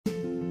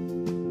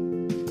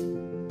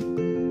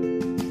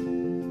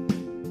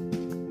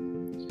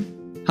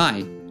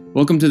Hi,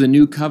 welcome to the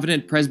New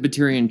Covenant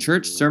Presbyterian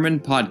Church Sermon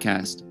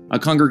Podcast, a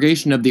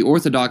congregation of the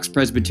Orthodox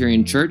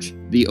Presbyterian Church,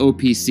 the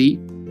OPC,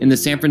 in the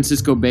San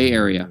Francisco Bay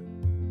Area.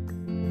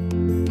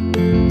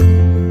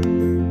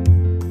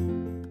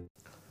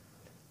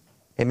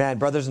 Amen.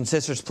 Brothers and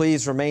sisters,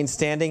 please remain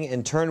standing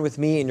and turn with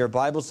me in your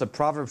Bibles to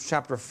Proverbs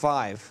chapter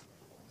 5.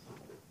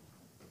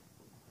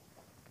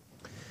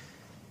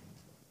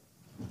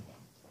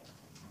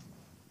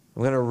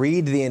 I'm going to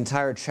read the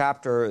entire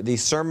chapter. The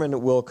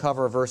sermon will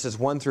cover verses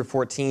 1 through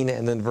 14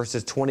 and then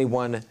verses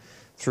 21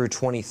 through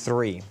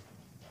 23.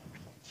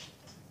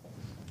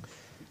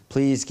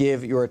 Please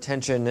give your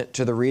attention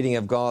to the reading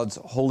of God's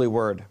holy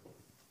word.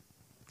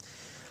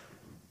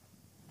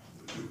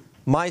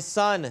 My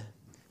son,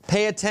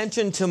 pay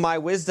attention to my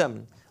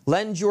wisdom.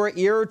 Lend your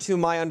ear to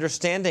my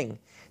understanding,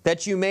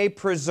 that you may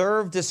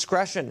preserve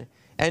discretion,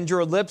 and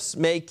your lips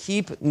may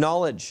keep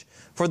knowledge.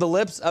 For the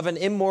lips of an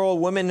immoral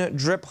woman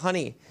drip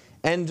honey,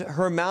 and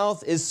her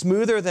mouth is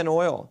smoother than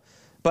oil.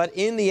 But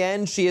in the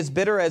end she is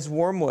bitter as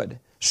wormwood,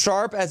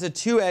 sharp as a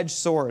two-edged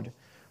sword.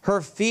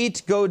 Her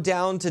feet go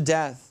down to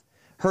death.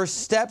 Her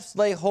steps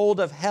lay hold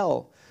of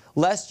hell,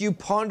 lest you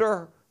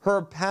ponder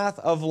her path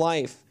of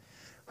life.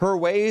 Her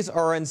ways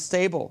are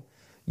unstable.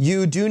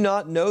 You do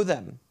not know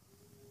them.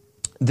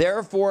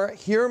 Therefore,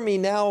 hear me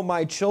now,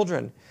 my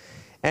children,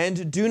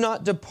 and do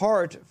not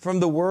depart from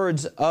the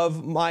words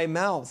of my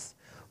mouth.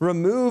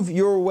 Remove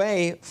your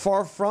way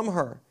far from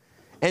her,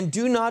 and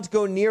do not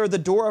go near the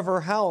door of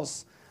her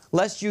house,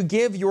 lest you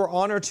give your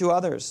honor to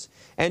others,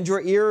 and your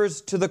ears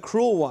to the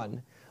cruel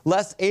one,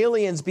 lest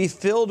aliens be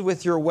filled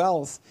with your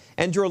wealth,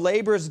 and your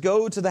labors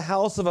go to the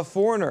house of a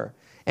foreigner,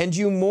 and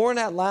you mourn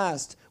at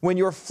last, when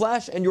your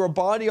flesh and your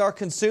body are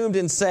consumed,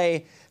 and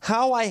say,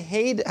 how I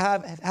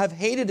have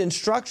hated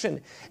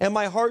instruction, and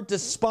my heart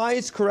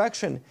despised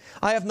correction.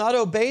 I have not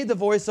obeyed the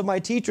voice of my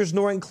teachers,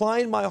 nor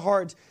inclined my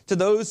heart to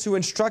those who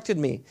instructed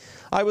me.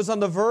 I was on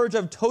the verge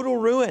of total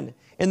ruin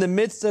in the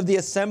midst of the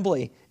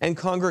assembly and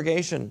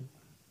congregation.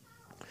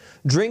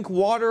 Drink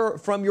water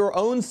from your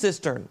own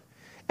cistern,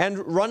 and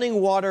running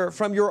water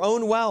from your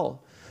own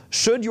well.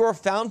 Should your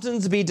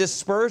fountains be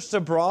dispersed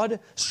abroad,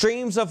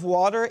 streams of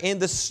water in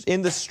the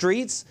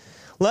streets?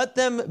 Let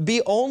them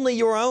be only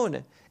your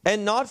own,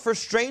 and not for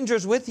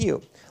strangers with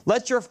you.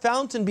 Let your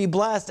fountain be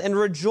blessed, and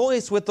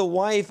rejoice with the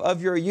wife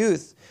of your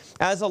youth.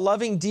 As a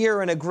loving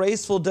deer and a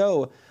graceful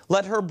doe,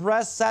 let her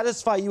breast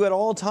satisfy you at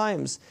all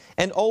times,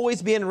 and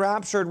always be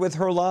enraptured with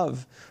her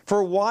love.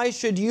 For why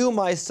should you,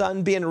 my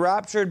son, be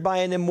enraptured by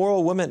an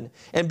immoral woman,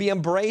 and be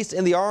embraced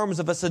in the arms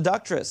of a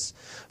seductress?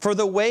 For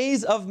the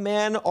ways of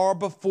man are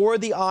before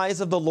the eyes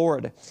of the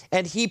Lord,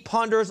 and he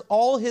ponders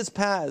all his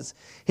paths.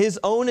 His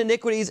own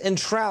iniquities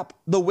entrap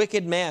the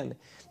wicked man,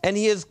 and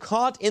he is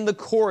caught in the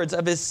cords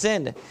of his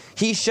sin.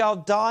 He shall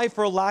die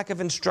for lack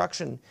of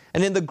instruction,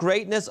 and in the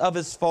greatness of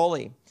his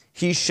folly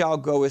he shall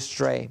go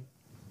astray.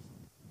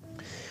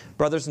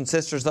 Brothers and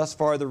sisters, thus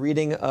far the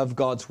reading of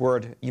God's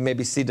word. You may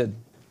be seated.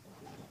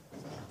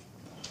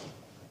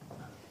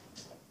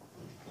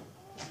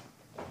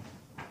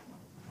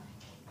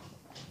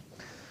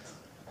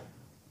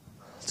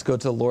 Let's go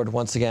to the Lord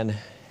once again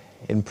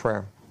in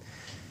prayer.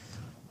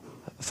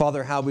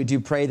 Father, how we do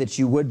pray that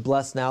you would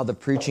bless now the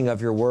preaching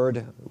of your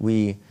word.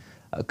 We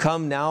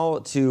come now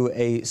to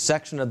a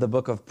section of the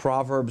book of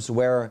Proverbs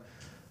where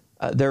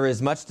there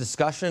is much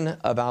discussion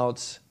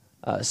about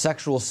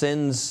sexual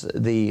sins,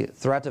 the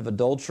threat of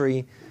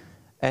adultery,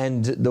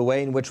 and the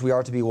way in which we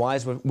are to be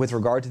wise with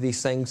regard to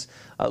these things.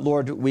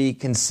 Lord, we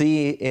can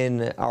see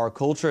in our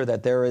culture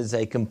that there is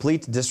a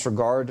complete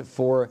disregard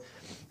for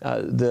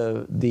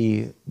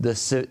the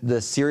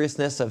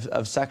seriousness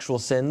of sexual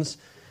sins,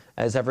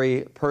 as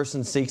every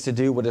person seeks to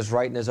do what is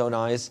right in his own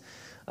eyes.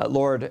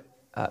 Lord,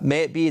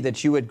 may it be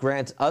that you would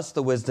grant us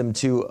the wisdom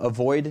to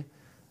avoid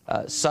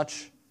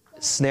such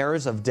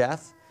snares of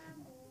death.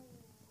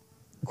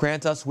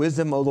 Grant us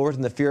wisdom, O Lord,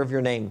 in the fear of your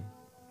name,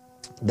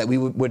 that we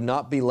would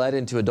not be led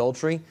into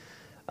adultery.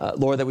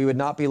 Lord, that we would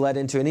not be led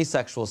into any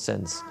sexual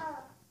sins.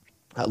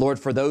 Lord,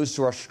 for those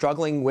who are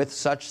struggling with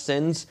such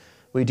sins,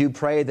 we do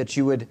pray that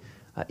you would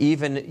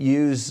even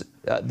use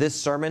this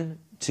sermon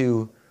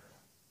to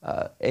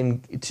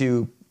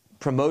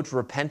promote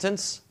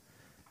repentance,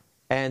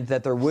 and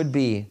that there would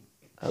be,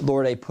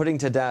 Lord, a putting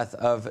to death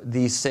of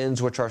these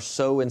sins which are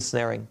so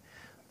ensnaring.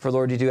 For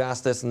Lord, you do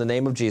ask this in the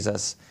name of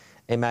Jesus.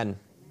 Amen.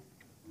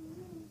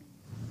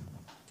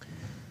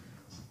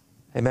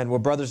 Amen. Well,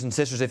 brothers and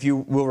sisters, if you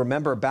will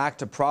remember back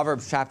to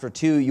Proverbs chapter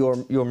 2,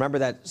 you'll remember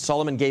that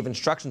Solomon gave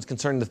instructions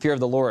concerning the fear of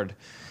the Lord.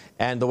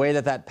 And the way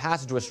that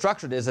passage was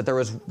structured is that there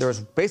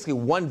was basically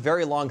one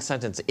very long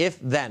sentence. If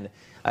then,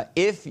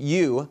 if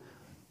you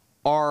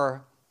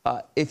fear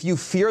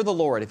the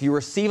Lord, if you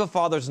receive a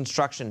father's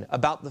instruction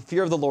about the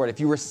fear of the Lord, if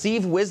you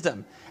receive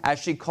wisdom as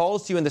she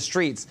calls to you in the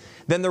streets,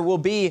 then there will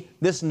be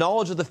this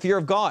knowledge of the fear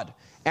of God.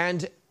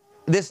 And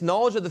this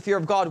knowledge of the fear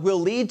of God will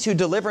lead to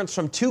deliverance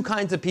from two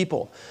kinds of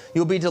people.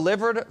 You'll be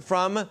delivered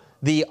from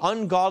the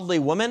ungodly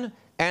woman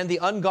and the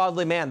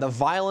ungodly man, the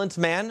violent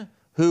man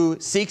who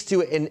seeks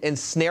to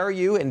ensnare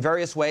you in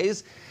various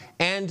ways,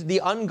 and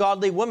the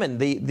ungodly woman,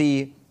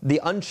 the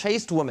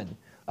unchaste woman,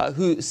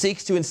 who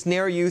seeks to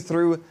ensnare you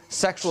through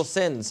sexual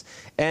sins.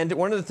 And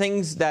one of the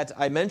things that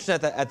I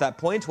mentioned at that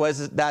point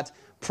was that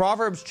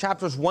Proverbs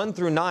chapters 1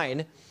 through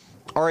 9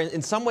 are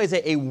in some ways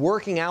a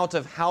working out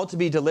of how to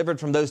be delivered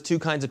from those two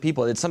kinds of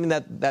people. It's something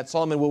that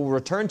Solomon will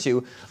return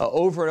to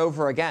over and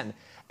over again.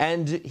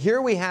 And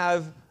here we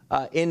have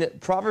in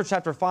Proverbs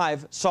chapter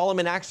 5,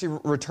 Solomon actually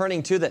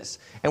returning to this.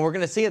 And we're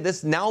going to see that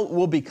this now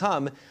will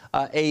become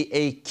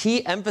a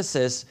key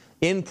emphasis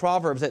in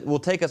Proverbs that will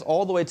take us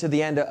all the way to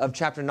the end of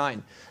chapter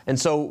 9. And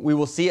so we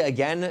will see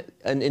again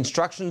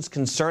instructions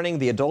concerning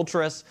the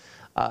adulteress,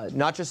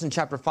 not just in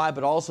chapter 5,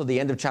 but also the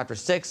end of chapter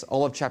 6,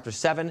 all of chapter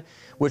 7,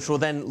 which will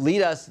then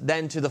lead us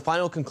then to the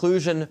final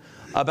conclusion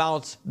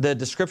about the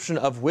description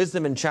of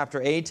wisdom in chapter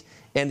 8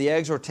 and the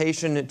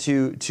exhortation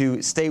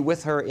to stay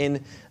with her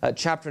in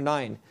chapter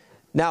 9.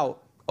 Now,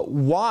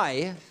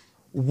 why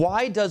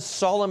does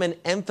Solomon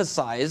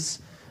emphasize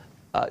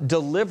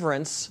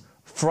deliverance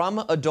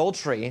from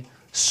adultery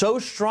so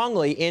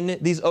strongly in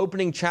these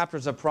opening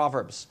chapters of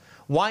Proverbs?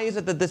 Why is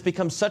it that this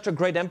becomes such a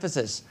great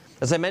emphasis?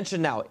 As I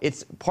mentioned now,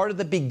 it's part of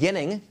the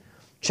beginning,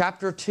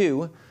 chapter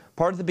 2,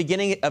 part of the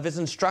beginning of his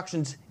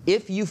instructions.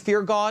 If you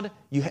fear God,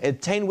 you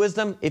attain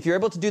wisdom. If you're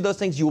able to do those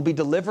things, you will be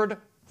delivered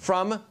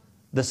from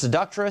the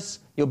seductress.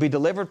 You'll be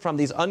delivered from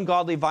these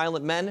ungodly,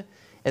 violent men.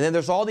 And then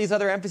there's all these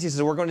other emphases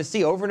that we're going to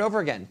see over and over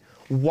again.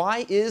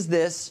 Why is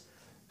this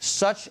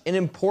such an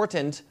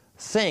important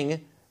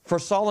thing for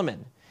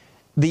Solomon?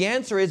 The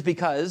answer is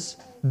because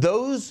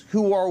those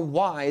who are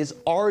wise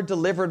are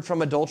delivered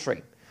from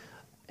adultery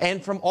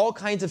and from all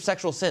kinds of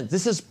sexual sins.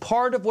 This is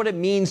part of what it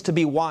means to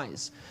be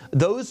wise.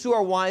 Those who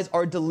are wise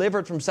are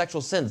delivered from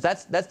sexual sins.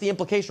 That's the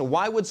implication.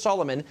 Why would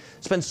Solomon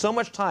spend so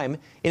much time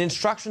in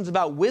instructions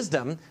about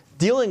wisdom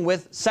dealing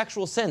with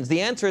sexual sins?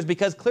 The answer is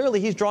because clearly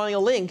he's drawing a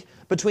link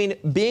between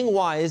being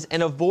wise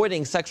and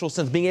avoiding sexual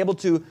sins, being able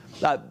to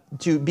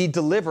be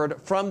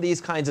delivered from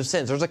these kinds of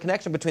sins. There's a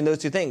connection between those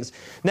two things.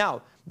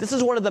 Now, this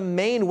is one of the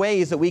main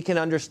ways that we can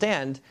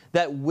understand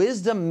that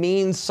wisdom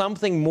means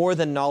something more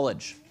than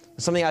knowledge.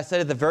 Something I said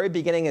at the very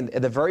beginning,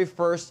 in the very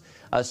first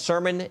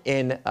sermon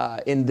in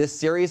this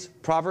series,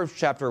 Proverbs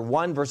chapter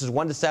 1, verses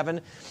 1 to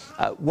 7.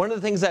 One of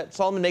the things that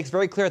Solomon makes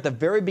very clear at the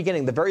very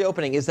beginning, the very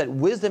opening, is that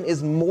wisdom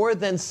is more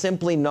than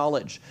simply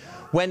knowledge.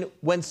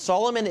 When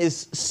Solomon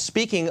is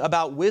speaking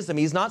about wisdom,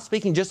 he's not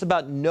speaking just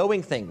about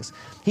knowing things.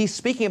 He's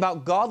speaking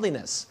about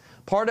godliness.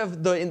 Part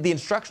of the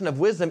instruction of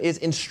wisdom is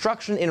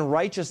instruction in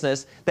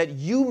righteousness, that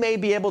you may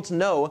be able to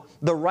know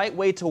the right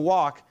way to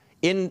walk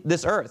in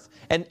this earth.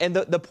 And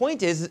the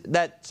point is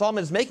that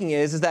Solomon is making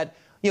is that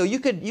you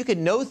could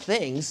know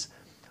things,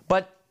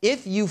 but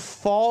if you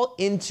fall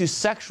into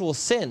sexual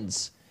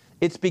sins,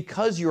 it's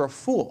because you're a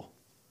fool.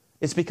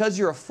 It's because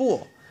you're a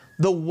fool.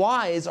 The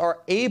wise are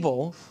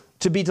able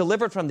to be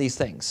delivered from these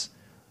things.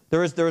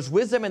 There's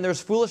wisdom and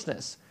there's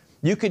foolishness.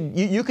 You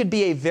could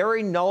be a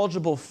very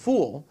knowledgeable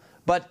fool,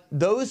 but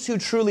those who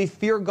truly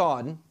fear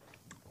God,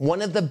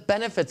 one of the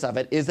benefits of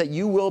it is that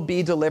you will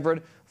be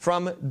delivered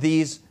from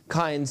these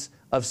kinds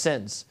of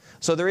sins.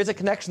 So there is a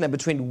connection then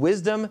between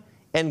wisdom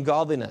and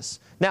godliness.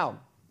 Now,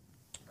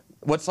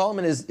 what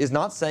Solomon is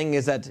not saying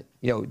is that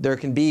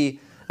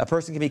a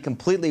person can be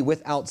completely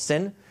without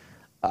sin.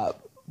 But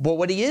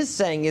what he is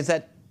saying is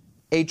that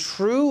a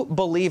true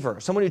believer,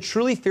 someone who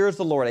truly fears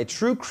the Lord, a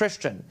true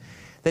Christian,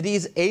 that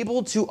he's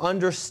able to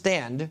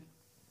understand.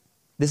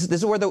 This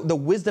is where the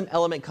wisdom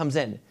element comes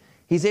in.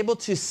 He's able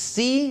to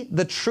see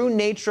the true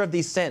nature of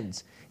these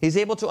sins. He's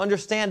able to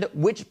understand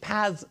which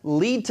paths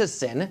lead to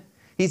sin.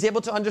 He's able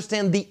to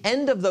understand the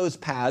end of those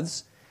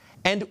paths.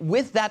 And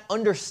with that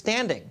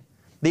understanding,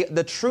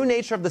 the true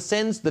nature of the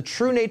sins, the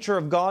true nature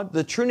of God,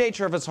 the true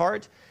nature of his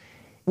heart,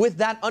 with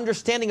that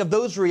understanding of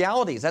those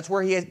realities, that's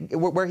where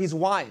he's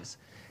wise.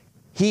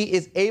 He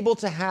is able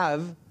to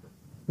have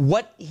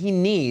what he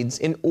needs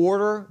in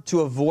order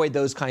to avoid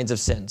those kinds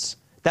of sins.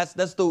 That's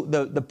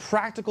the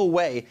practical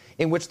way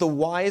in which the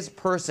wise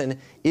person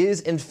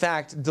is, in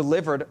fact,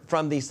 delivered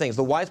from these things.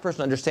 The wise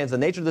person understands the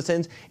nature of the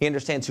sins. He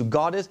understands who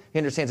God is. He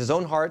understands his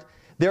own heart.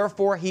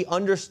 Therefore, he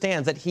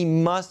understands that he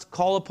must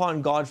call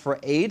upon God for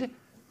aid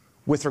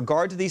with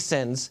regard to these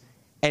sins,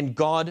 and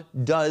God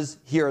does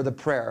hear the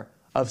prayer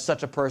of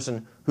such a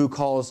person who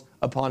calls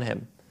upon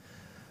him.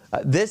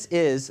 This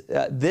is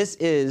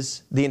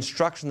the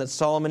instruction that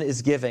Solomon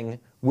is giving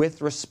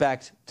with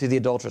respect to the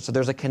adulteress. So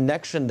there's a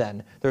connection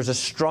then. There's a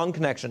strong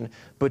connection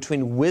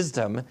between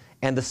wisdom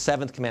and the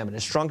seventh commandment.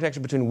 A strong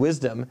connection between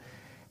wisdom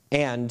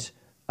and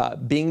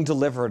being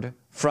delivered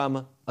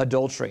from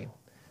adultery.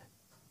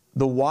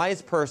 The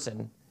wise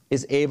person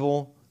is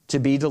able to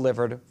be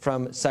delivered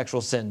from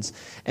sexual sins.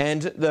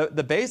 And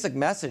the basic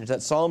message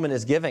that Solomon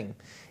is giving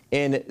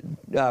in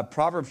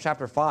Proverbs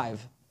chapter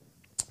 5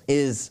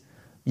 is,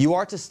 you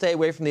are to stay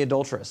away from the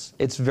adulteress.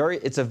 It's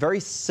a very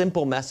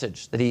simple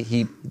message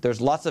that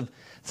there's lots of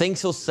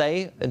things he'll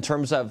say in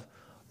terms of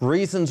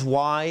reasons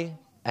why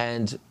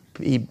and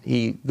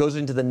he goes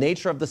into the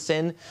nature of the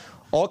sin,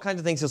 all kinds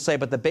of things he'll say,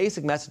 but the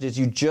basic message is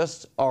you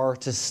just are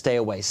to stay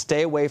away.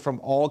 Stay away from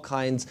all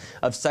kinds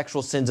of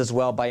sexual sins as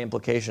well, by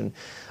implication.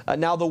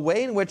 Now, the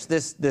way in which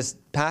this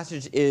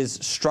passage is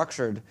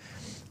structured,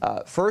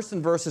 first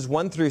in verses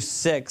 1 through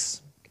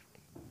 6,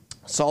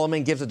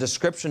 Solomon gives a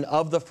description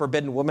of the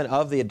forbidden woman,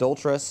 of the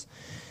adulteress,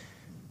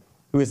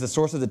 who is the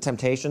source of the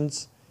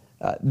temptations.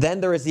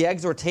 Then there is the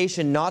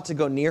exhortation not to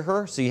go near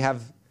her. So you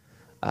have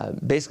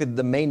basically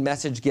the main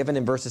message given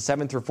in verses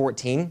 7 through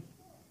 14.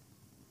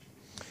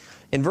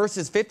 In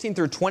verses 15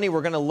 through 20,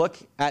 we're going to look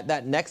at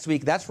that next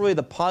week. That's really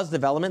the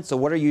positive element. So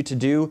what are you to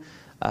do?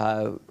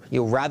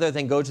 Rather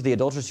than go to the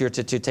adulteress, you're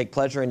to take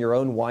pleasure in your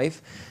own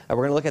wife. We're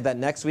going to look at that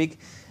next week.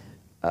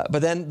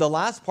 But then the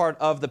last part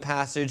of the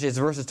passage is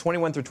verses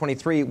 21 through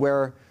 23,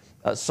 where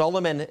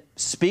Solomon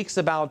speaks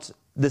about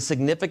the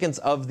significance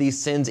of these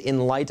sins in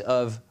light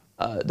of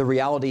the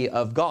reality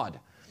of God.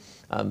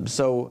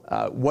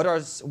 What are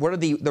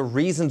the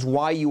reasons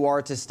why you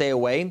are to stay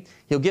away?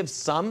 He'll give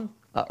some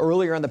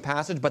earlier in the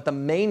passage, but the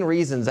main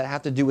reasons that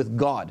have to do with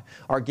God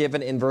are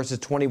given in verses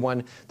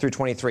 21 through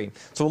 23.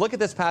 So we'll look at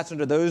this passage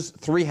under those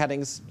three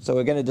headings. So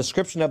again, a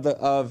description of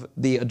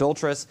the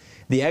adulteress,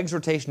 the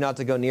exhortation not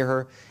to go near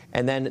her,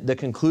 and then the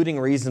concluding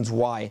reasons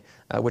why,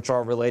 which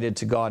are related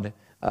to God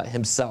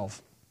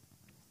himself.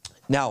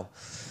 Now,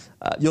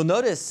 you'll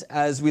notice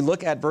as we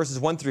look at verses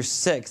 1 through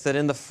 6 that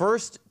in the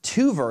first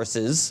two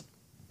verses,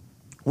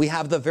 we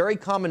have the very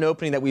common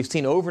opening that we've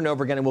seen over and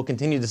over again and will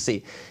continue to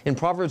see. In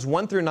Proverbs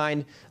 1 through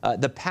 9,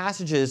 the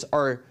passages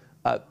are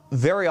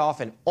very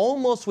often,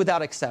 almost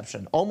without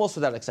exception,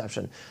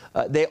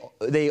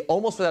 they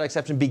almost without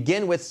exception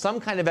begin with some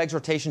kind of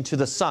exhortation to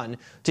the son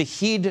to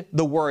heed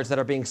the words that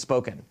are being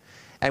spoken.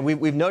 And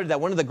we've noted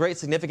that one of the great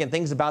significant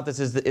things about this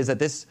is that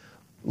this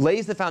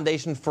lays the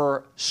foundation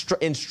for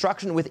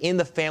instruction within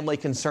the family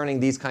concerning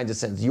these kinds of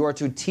sins. You are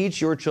to teach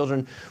your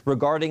children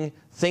regarding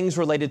things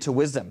related to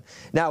wisdom.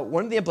 Now,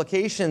 one of the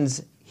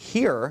implications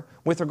here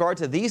with regard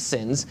to these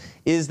sins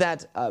is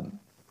that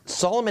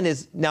Solomon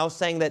is now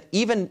saying that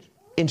even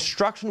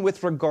instruction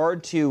with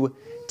regard to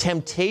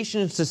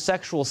temptations to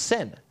sexual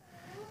sin,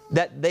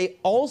 that they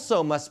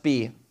also must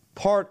be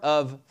part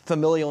of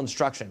familial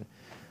instruction.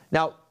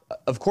 Now,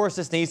 of course,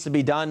 this needs to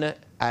be done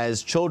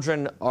as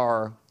children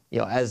are,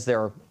 as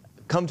they're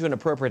come to an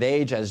appropriate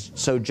age, as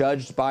so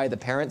judged by the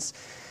parents.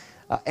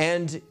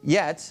 And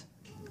yet,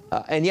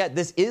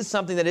 this is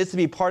something that is to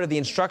be part of the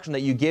instruction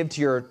that you give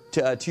to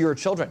your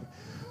children.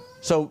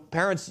 So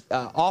parents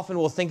often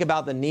will think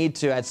about the need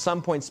to, at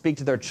some point, speak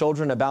to their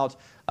children about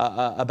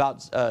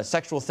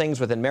sexual things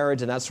within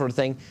marriage and that sort of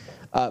thing.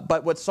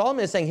 But what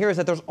Solomon is saying here is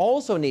that there's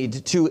also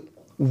need to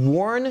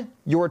warn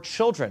your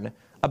children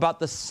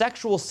about the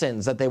sexual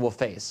sins that they will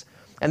face.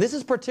 And this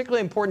is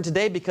particularly important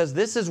today because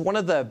this is one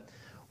of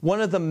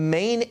the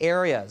main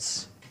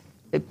areas,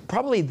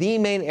 probably the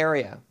main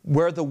area,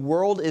 where the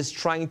world is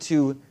trying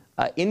to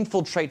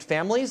infiltrate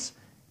families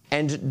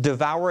and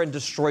devour and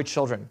destroy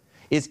children,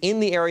 is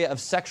in the area of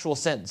sexual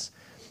sins.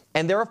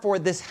 And therefore,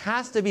 this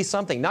has to be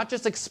something, not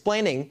just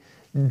explaining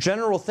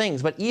general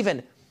things, but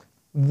even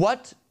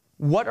what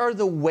are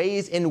the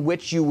ways in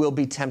which you will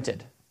be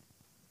tempted?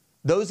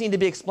 Those need to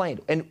be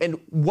explained. And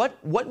what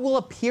will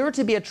appear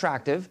to be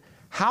attractive,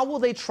 how will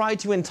they try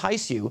to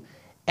entice you,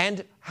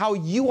 and how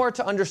you are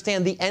to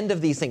understand the end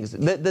of these things.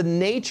 The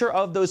nature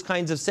of those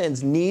kinds of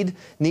sins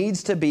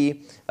needs to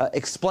be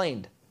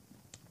explained.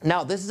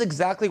 Now, this is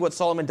exactly what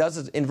Solomon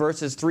does in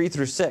verses 3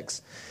 through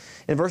 6.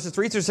 In verses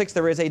 3 through 6,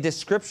 there is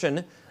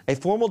a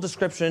formal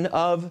description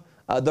of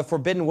the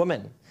forbidden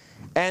woman.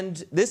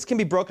 And this can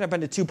be broken up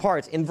into two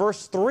parts. In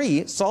verse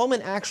 3,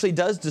 Solomon actually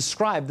does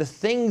describe the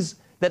things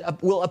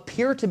that will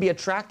appear to be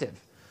attractive.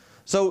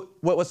 So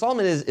what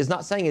Solomon is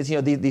not saying is,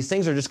 these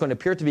things are just going to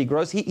appear to be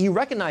gross. He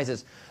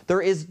recognizes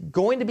there is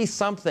going to be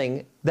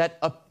something that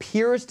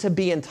appears to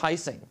be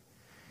enticing.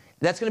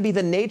 That's going to be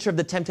the nature of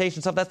the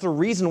temptation stuff. That's the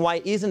reason why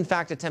it is, in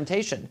fact, a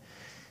temptation.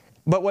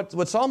 But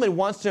what Solomon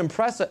wants to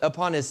impress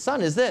upon his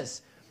son is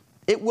this.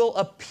 It will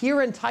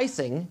appear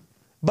enticing,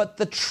 but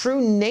the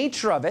true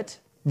nature of it,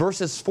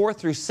 verses 4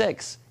 through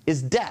 6,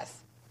 is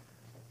death.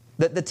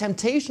 That the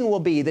temptation will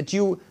be that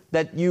you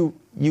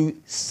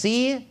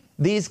see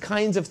these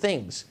kinds of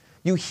things.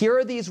 You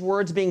hear these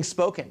words being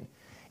spoken,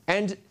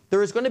 and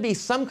there is going to be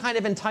some kind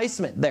of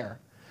enticement there.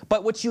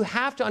 But what you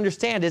have to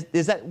understand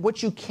is that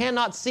what you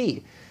cannot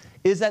see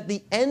is that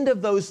the end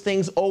of those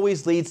things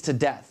always leads to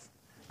death.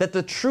 That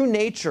the true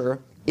nature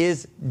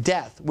is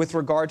death with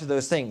regard to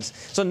those things.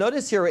 So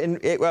notice here,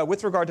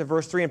 with regard to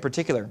verse 3 in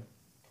particular,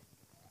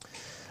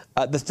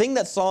 the thing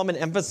that Solomon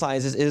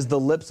emphasizes is the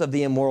lips of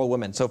the immoral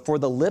woman. So for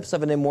the lips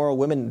of an immoral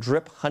woman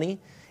drip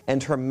honey,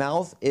 and her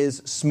mouth is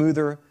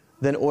smoother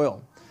than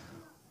oil.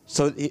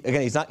 So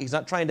again, he's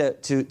not trying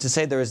to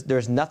say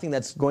there's nothing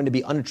that's going to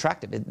be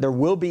unattractive. There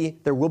will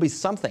be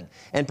something,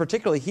 and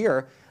particularly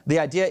here, the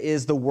idea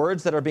is the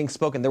words that are being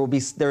spoken.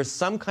 There's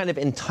some kind of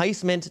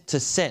enticement to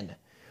sin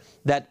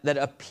that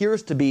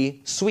appears to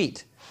be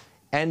sweet,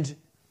 and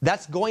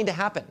that's going to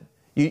happen.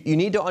 You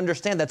need to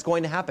understand that's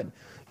going to happen.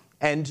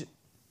 And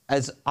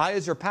as I,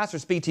 as your pastor,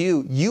 speak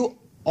to you,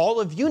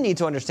 all of you need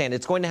to understand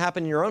it's going to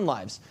happen in your own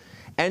lives.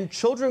 And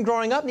children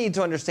growing up need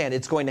to understand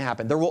it's going to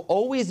happen. There will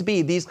always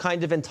be these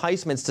kind of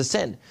enticements to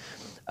sin.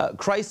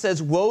 Christ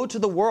says, woe to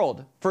the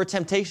world for a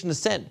temptation to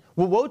sin.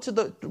 Well, woe to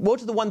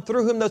the one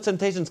through whom those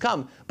temptations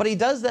come. But he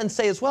does then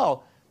say as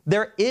well,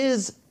 there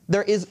is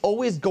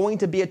always going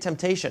to be a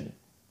temptation.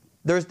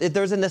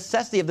 There's a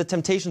necessity of the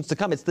temptations to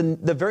come. It's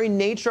the very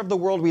nature of the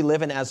world we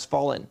live in as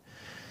fallen.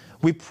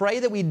 We pray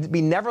that we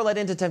be never led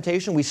into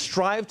temptation. We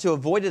strive to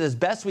avoid it as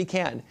best we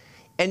can.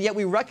 And yet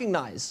we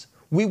recognize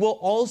we will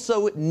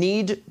also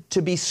need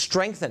to be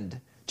strengthened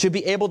to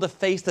be able to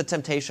face the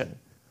temptation.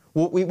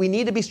 We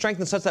need to be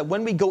strengthened such that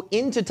when we go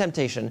into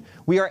temptation,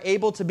 we are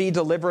able to be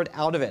delivered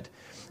out of it.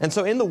 And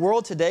so in the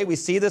world today, we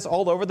see this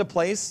all over the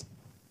place.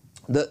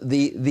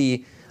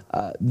 The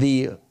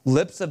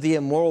lips of the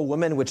immoral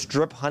women which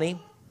drip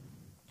honey.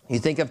 You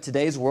think of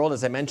today's world,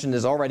 as I mentioned,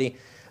 is already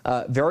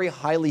very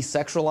highly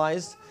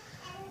sexualized.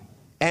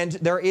 And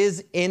there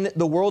is in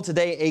the world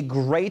today a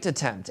great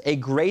attempt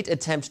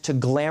to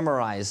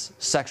glamorize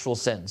sexual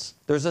sins.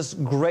 There's this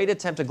great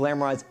attempt to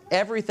glamorize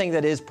everything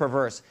that is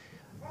perverse.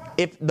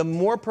 If the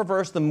more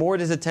perverse, the more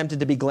it is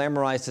attempted to be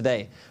glamorized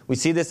today. We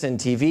see this in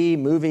TV,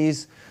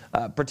 movies,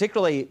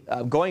 particularly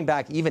going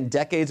back even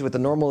decades with the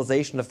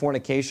normalization of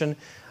fornication.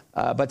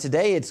 But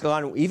today it's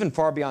gone even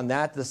far beyond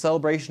that, the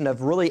celebration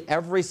of really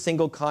every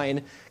single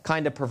kind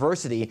of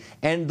perversity.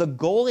 And the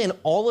goal in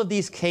all of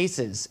these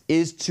cases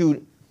is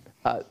to,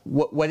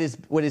 what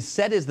is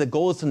said is the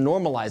goal is to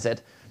normalize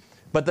it.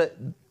 But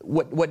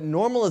what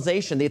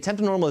normalization, the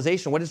attempt at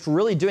normalization, what it's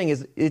really doing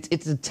is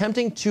it's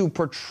attempting to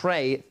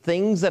portray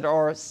things that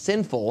are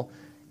sinful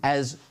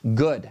as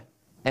good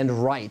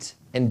and right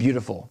and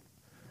beautiful.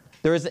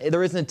 There is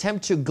an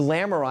attempt to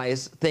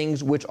glamorize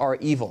things which are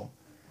evil.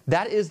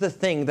 That is the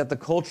thing that the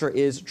culture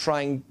is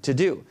trying to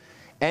do.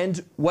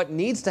 And what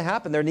needs to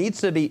happen, there needs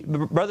to be,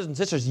 brothers and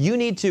sisters, you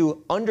need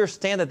to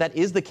understand that that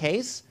is the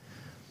case,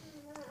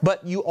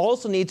 but you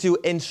also need to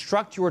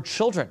instruct your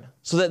children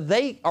so that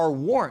they are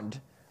warned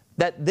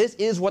that this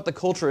is what the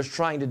culture is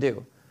trying to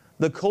do.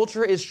 The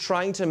culture is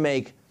trying to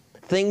make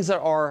things that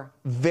are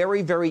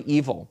very, very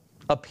evil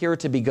appear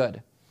to be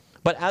good.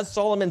 But as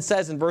Solomon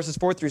says in verses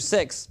 4 through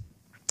 6,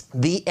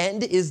 the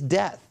end is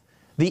death.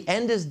 The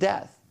end is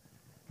death.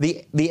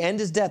 The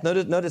end is death.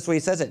 Notice what he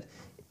says it.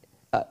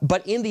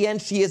 But in the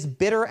end, she is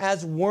bitter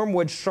as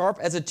wormwood, sharp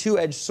as a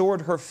two-edged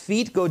sword. Her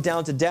feet go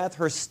down to death.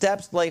 Her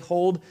steps lay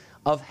hold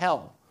of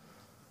hell.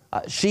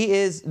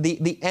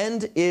 The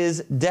end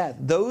is death.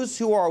 Those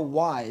who are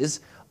wise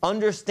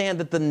understand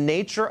that the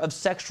nature of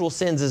sexual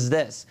sins is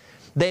this.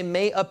 They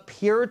may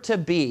appear to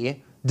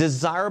be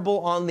desirable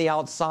on the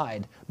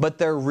outside, but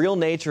their real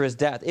nature is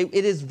death. It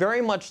is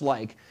very much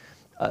like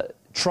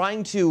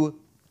trying to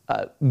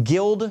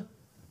gild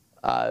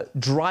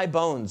dry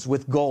bones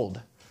with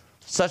gold,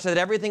 such that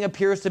everything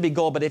appears to be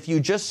gold, but if you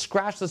just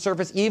scratch the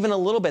surface even a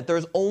little bit,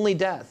 there's only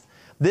death.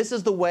 This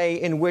is the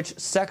way in which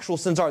sexual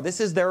sins are. This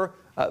is their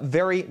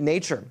very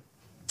nature.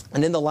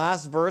 And in the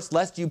last verse,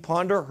 lest you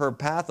ponder her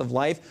path of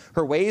life,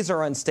 her ways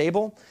are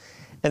unstable.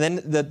 And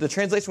then the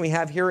translation we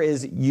have here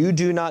is, you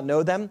do not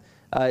know them.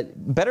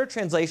 Better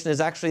translation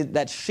is actually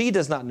that she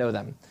does not know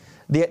them.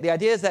 The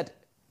idea is that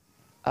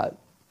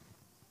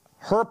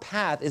her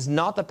path is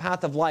not the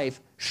path of life.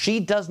 She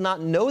does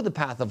not know the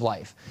path of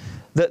life.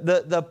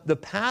 The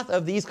path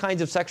of these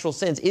kinds of sexual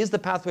sins is the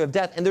pathway of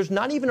death, and there's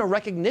not even a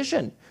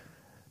recognition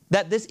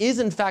that this is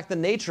in fact the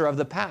nature of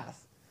the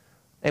path.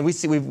 And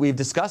we've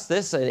discussed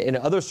this in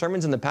other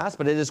sermons in the past,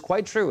 but it is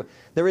quite true.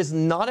 There is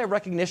not a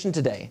recognition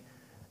today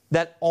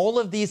that all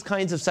of these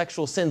kinds of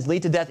sexual sins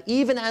lead to death,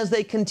 even as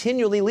they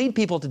continually lead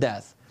people to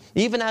death.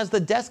 Even as the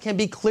deaths can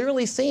be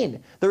clearly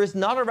seen. There is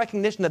not a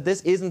recognition that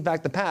this is in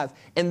fact the path,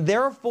 and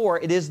therefore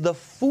it is the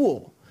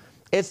fool.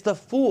 It's the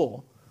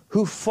fool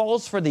who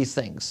falls for these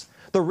things.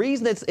 The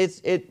reason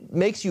it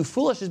makes you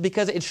foolish is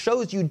because it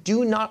shows you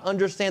do not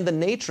understand the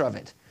nature of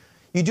it.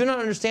 You do not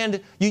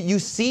understand, you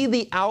see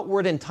the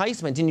outward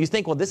enticement and you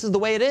think, well, this is the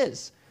way it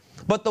is.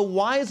 But the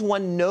wise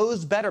one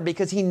knows better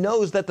because he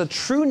knows that the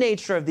true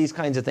nature of these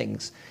kinds of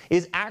things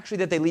is actually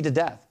that they lead to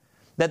death.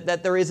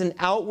 That there is an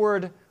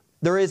outward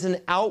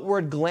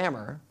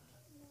glamour,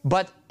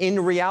 but in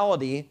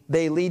reality,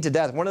 they lead to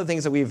death. One of the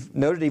things that we've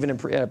noted even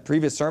in a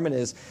previous sermon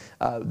is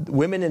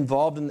women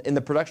involved in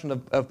the production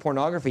of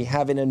pornography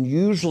have an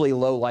unusually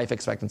low life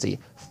expectancy.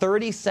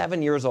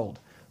 37 years old.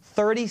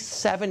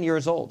 37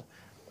 years old.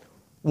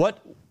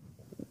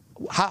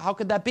 How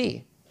could that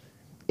be?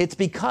 It's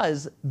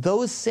because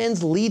those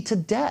sins lead to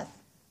death.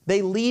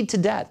 They lead to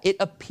death. It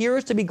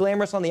appears to be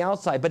glamorous on the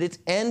outside, but its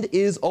end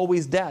is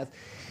always death.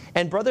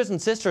 And brothers and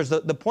sisters,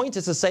 the point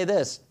is to say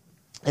this,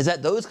 is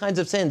that those kinds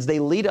of sins, they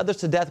lead others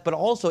to death, but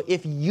also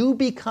if you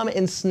become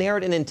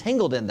ensnared and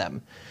entangled in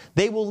them,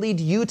 they will lead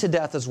you to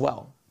death as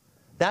well.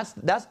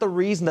 That's the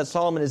reason that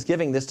Solomon is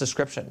giving this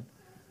description.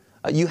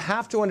 You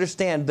have to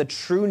understand the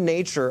true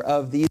nature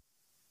of these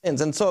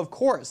sins. And so, of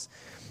course,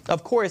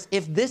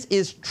 if this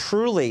is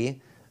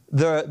truly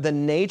the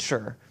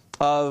nature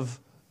of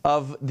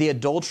the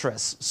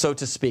adulteress, so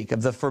to speak,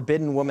 of the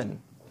forbidden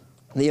woman,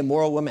 the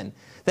immoral woman,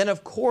 then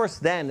of course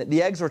then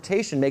the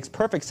exhortation makes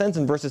perfect sense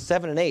in verses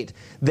 7 and 8.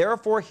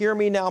 Therefore hear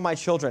me now, my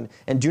children,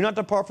 and do not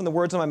depart from the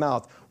words of my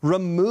mouth.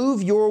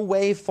 Remove your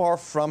way far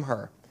from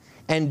her,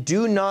 and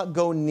do not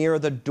go near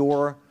the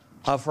door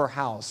of her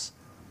house.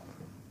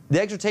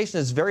 The exhortation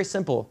is very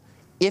simple.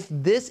 If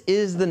this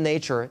is the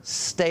nature,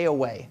 stay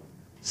away.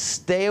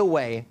 Stay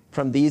away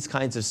from these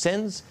kinds of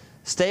sins.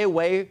 Stay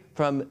away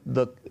from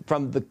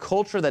the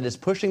culture that is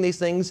pushing these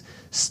things.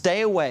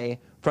 Stay away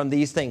from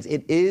these things.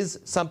 It is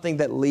something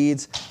that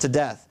leads to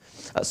death.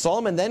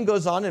 Solomon then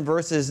goes on in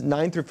verses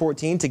 9 through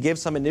 14 to give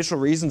some initial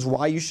reasons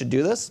why you should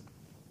do this.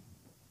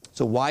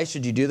 So why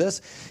should you do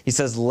this? He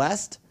says,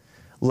 lest,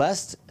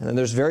 and then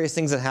there's various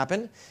things that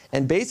happen.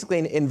 And basically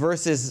in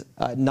verses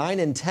 9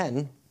 and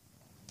 10,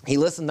 he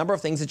lists a number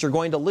of things that you're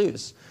going to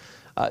lose.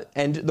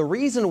 And the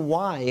reason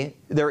why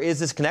there is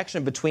this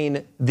connection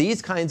between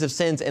these kinds of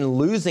sins and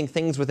losing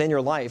things within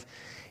your life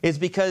is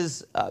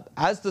because,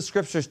 as the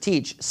scriptures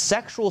teach,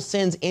 sexual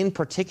sins in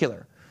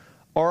particular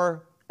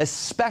are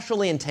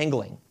especially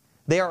entangling.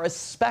 They are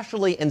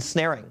especially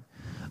ensnaring.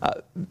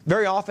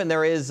 Very often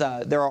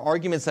there are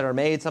arguments that are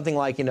made, something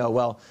like,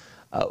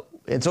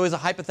 it's always a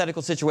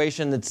hypothetical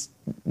situation that's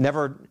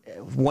never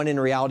one in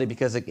reality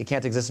because it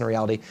can't exist in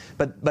reality.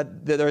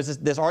 But there's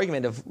this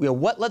argument of,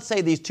 let's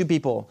say these two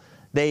people,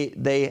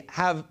 they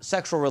have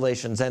sexual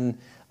relations and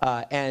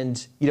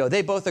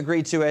they both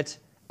agree to it,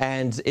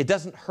 and it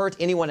doesn't hurt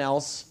anyone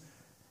else,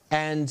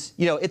 and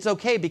it's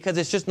okay because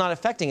it's just not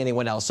affecting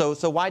anyone else.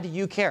 So why do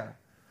you care?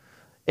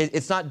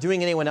 It's not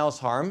doing anyone else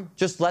harm.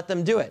 Just let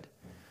them do it.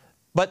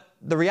 But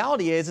the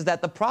reality is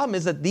that the problem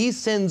is that these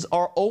sins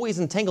are always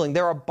entangling.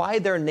 They are by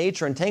their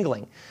nature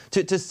entangling.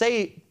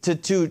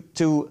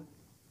 To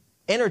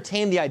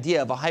entertain the idea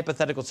of a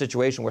hypothetical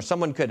situation where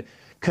someone could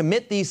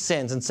commit these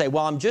sins and say,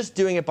 well, I'm just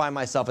doing it by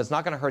myself. It's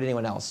not going to hurt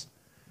anyone else.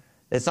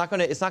 It's not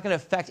going to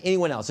affect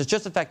anyone else. It's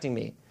just affecting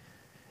me.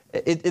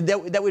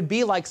 That would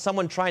be like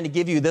someone trying to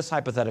give you this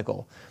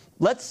hypothetical.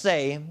 Let's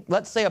say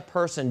a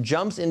person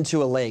jumps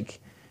into a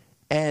lake,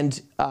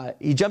 and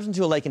he jumps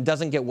into a lake and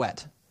doesn't get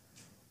wet,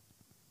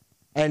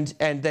 and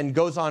then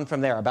goes on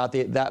from there about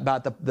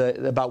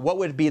what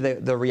would be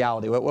the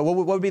reality, what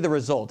would be the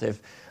result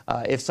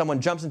if someone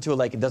jumps into a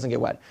lake and doesn't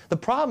get wet. The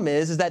problem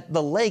is that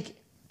the lake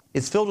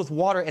is filled with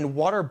water, and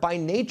water by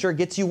nature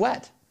gets you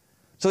wet.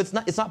 So it's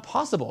not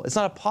possible. It's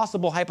not a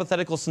possible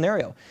hypothetical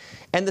scenario.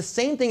 And the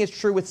same thing is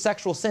true with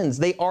sexual sins.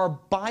 They are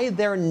by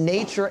their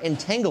nature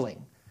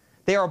entangling.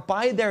 They are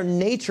by their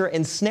nature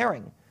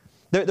ensnaring.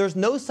 There's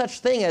no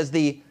such thing as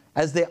the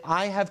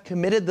I have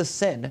committed the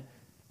sin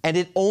and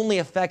it only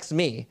affects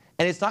me,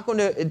 and it's not going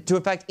to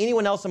affect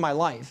anyone else in my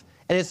life,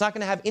 and it's not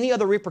going to have any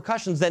other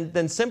repercussions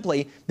than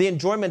simply the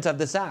enjoyment of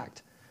this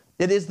act.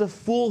 It is the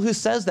fool who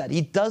says that.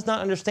 He does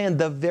not understand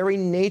the very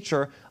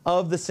nature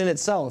of the sin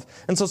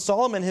itself. And so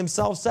Solomon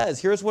himself says,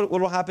 here's what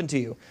will happen to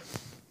you.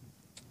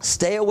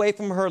 Stay away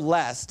from her,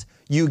 lest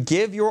you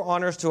give your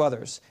honors to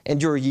others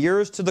and your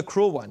years to the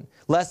cruel one,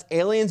 lest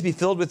aliens be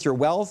filled with your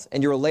wealth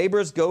and your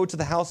labors go to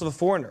the house of a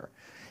foreigner.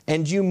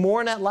 And you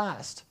mourn at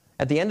last.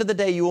 At the end of the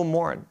day, you will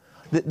mourn.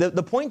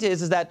 The point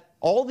is that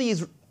all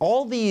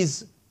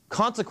these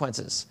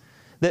consequences,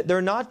 that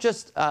they're not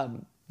just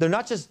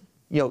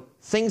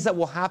things that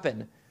will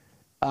happen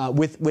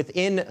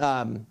within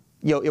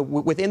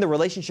the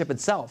relationship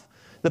itself.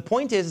 The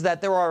point is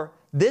that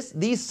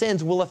these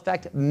sins will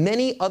affect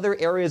many other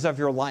areas of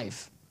your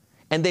life,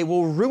 and they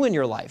will ruin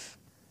your life.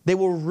 They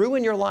will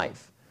ruin your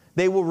life.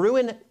 They will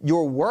ruin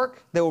your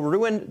work. They will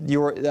ruin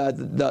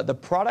the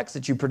products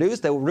that you produce.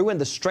 They will ruin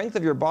the strength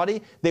of your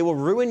body. They will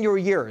ruin your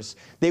years.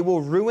 They will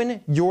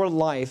ruin your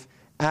life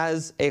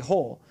as a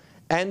whole.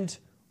 And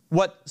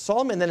what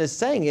Solomon then is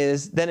saying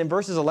is, then in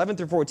verses 11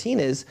 through 14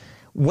 is,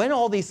 when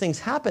all these things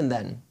happen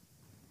then,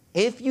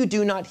 if you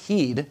do not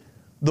heed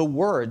the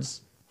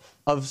words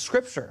of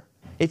Scripture,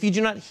 if you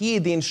do not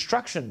heed the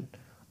instruction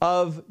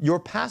of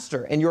your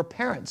pastor and your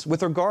parents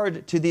with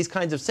regard to these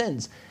kinds of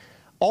sins,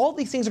 all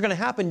these things are going to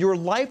happen. Your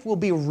life will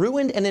be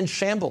ruined and in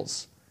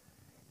shambles.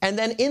 And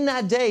then in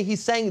that day,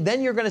 he's saying,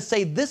 then you're going to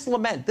say this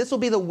lament. This will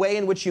be the way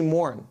in which you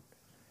mourn.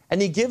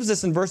 And he gives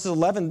this in verses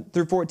 11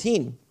 through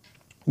 14.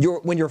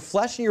 When your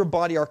flesh and your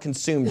body are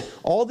consumed,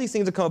 all these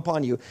things will come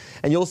upon you.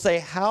 And you'll say,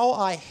 how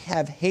I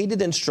have hated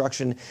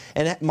instruction,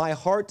 and my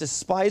heart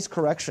despised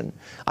correction.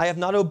 I have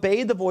not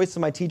obeyed the voice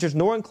of my teachers,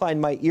 nor inclined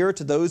my ear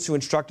to those who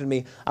instructed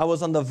me. I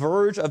was on the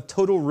verge of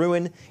total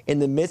ruin in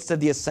the midst of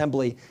the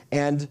assembly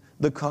and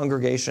the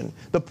congregation.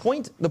 The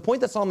point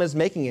that Solomon is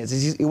making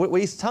is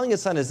what he's telling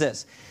his son is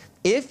this.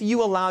 If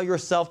you allow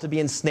yourself to be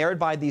ensnared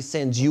by these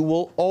sins, you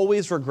will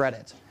always regret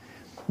it.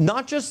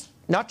 Not just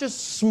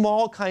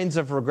small kinds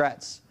of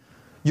regrets.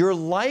 Your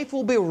life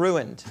will be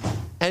ruined,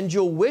 and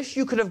you'll wish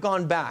you could have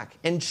gone back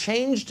and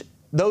changed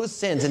those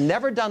sins and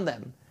never done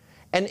them.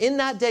 And in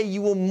that day,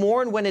 you will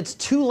mourn when it's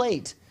too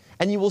late,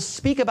 and you will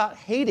speak about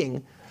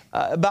hating,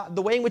 about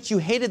the way in which you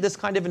hated this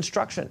kind of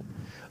instruction.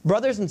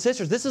 Brothers and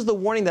sisters, this is the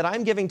warning that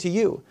I'm giving to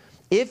you.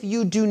 If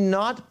you do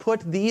not put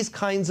these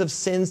kinds of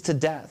sins to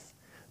death,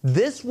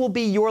 this will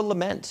be your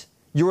lament.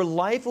 Your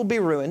life will be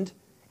ruined.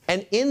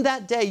 And in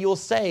that day, you'll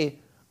say,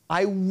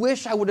 I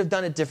wish I would have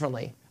done it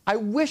differently. I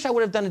wish I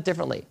would have done it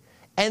differently.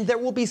 And there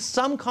will be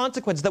some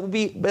consequence that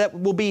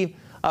will be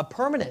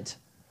permanent.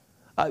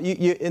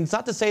 It's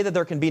not to say that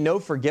there can be no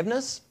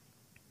forgiveness,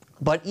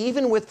 but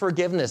even with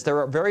forgiveness, there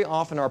are very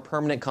often are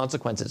permanent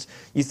consequences.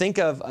 You think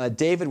of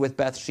David with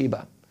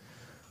Bathsheba.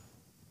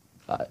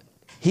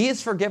 He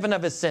is forgiven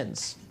of his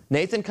sins.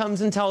 Nathan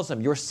comes and tells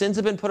him, your sins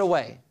have been put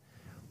away.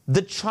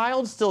 The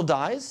child still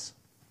dies.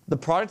 The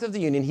product of the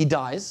union, he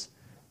dies.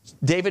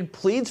 David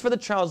pleads for the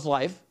child's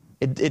life.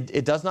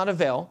 It does not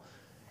avail.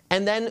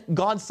 And then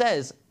God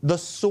says, the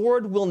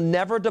sword will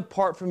never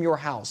depart from your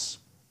house.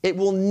 It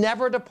will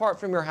never depart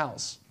from your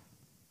house.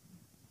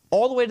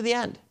 All the way to the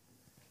end.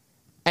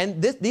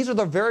 And these are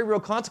the very real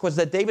consequences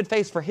that David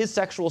faced for his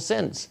sexual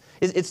sins.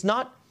 It's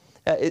not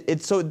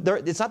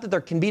that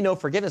there can be no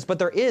forgiveness, but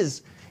there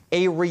is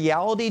a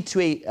reality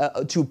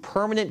to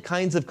permanent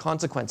kinds of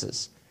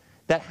consequences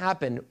that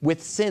happen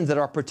with sins that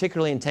are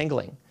particularly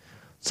entangling,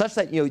 such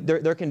that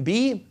there can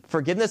be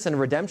forgiveness and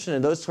redemption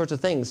and those sorts of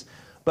things.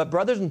 But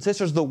brothers and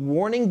sisters, the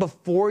warning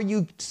before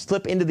you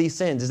slip into these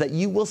sins is that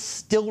you will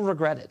still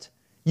regret it.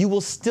 You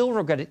will still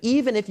regret it,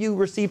 even if you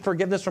receive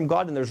forgiveness from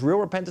God and there's real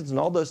repentance and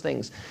all those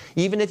things.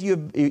 Even if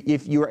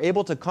you are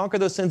able to conquer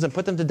those sins and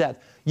put them to death,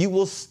 you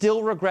will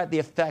still regret the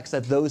effects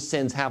that those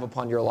sins have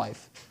upon your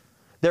life.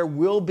 There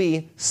will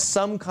be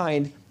some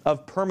kind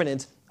of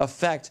permanent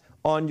effect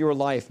on your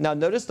life. Now,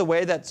 notice the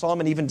way that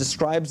Solomon even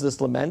describes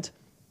this lament,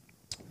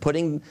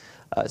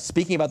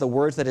 speaking about the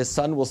words that his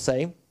son will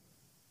say.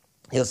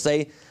 He'll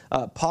say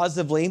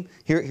positively,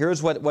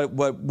 here's what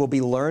will be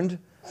learned,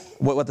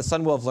 what the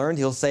son will have learned.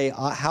 He'll say,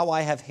 how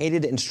I have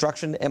hated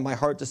instruction and my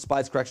heart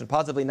despised correction.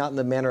 Positively, not in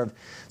the manner of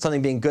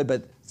something being good,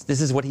 but this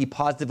is what he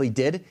positively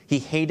did. He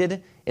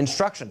hated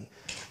instruction.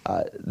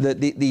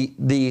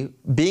 The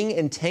being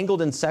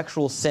entangled in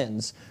sexual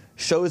sins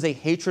shows a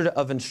hatred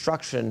of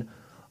instruction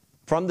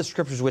from the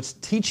scriptures, which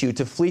teach you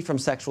to flee from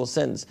sexual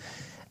sins.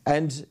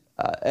 And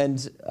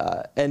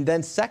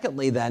then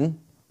secondly,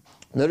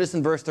 notice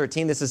in verse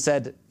 13, this is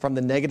said from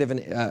the negative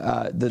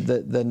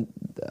and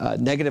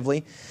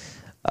negatively.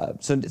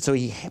 So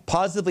he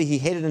positively he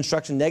hated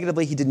instruction.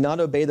 Negatively, he did not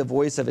obey the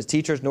voice of his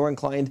teachers, nor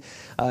inclined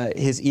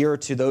his ear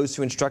to those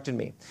who instructed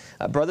me.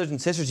 Brothers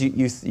and sisters,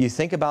 you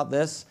think about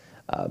this.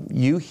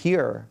 You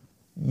hear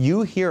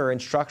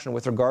instruction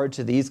with regard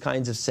to these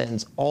kinds of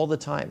sins all the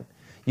time.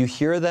 You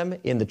hear them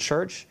in the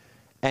church,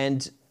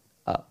 and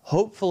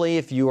hopefully,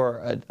 if you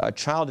are a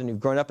child and you've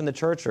grown up in the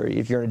church, or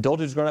if you're an adult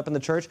who's grown up in the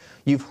church,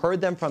 you've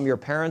heard them from your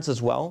parents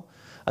as well.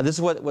 This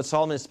is what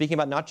Solomon is speaking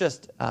about, not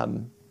just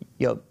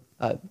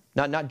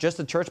not just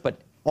the church,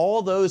 but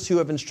all those who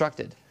have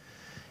instructed.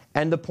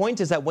 And the point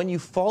is that when you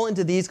fall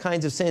into these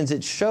kinds of sins,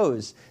 it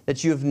shows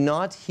that you have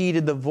not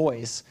heeded the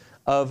voice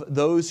of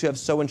those who have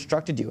so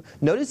instructed you.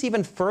 Notice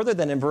even further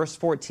than in verse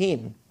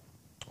 14.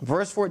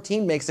 Verse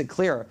 14 makes it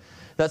clear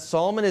that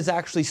Solomon is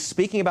actually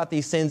speaking about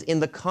these sins in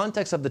the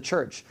context of the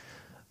church.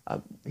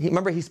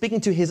 Remember, he's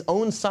speaking to his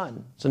own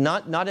son, so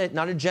not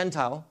a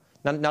Gentile,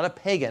 not a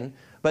pagan,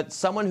 but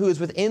someone who is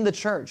within the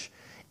church.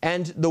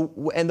 And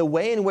the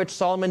way in which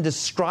Solomon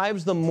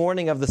describes the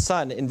mourning of the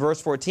son in verse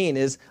 14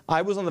 is,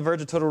 I was on the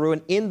verge of total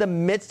ruin in the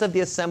midst of the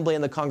assembly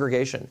and the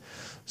congregation.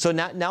 So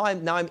now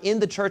I'm in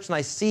the church and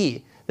I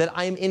see that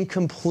I am in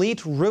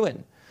complete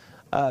ruin.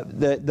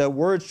 The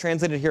words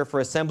translated here for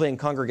assembly and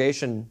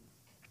congregation,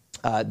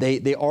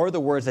 they are the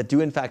words that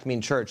do in fact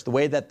mean church. The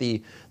way that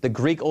the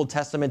Greek Old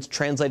Testament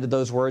translated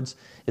those words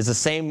is the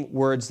same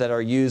words that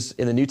are used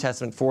in the New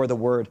Testament for the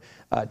word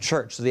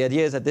church. So the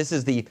idea is that this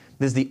is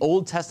the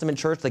Old Testament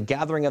church, the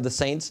gathering of the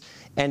saints,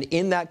 and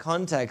in that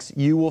context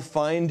you will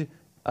find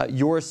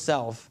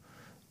yourself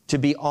to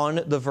be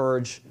on the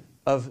verge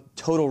of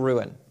total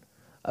ruin.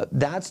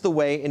 That's the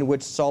way in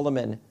which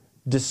Solomon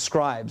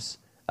describes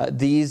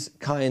these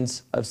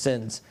kinds of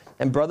sins.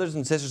 And brothers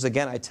and sisters,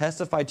 again, I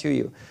testify to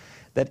you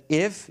that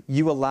if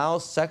you allow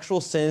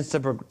sexual sins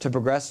to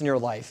progress in your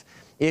life,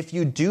 if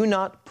you do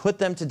not put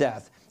them to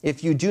death,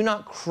 if you do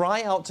not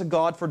cry out to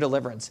God for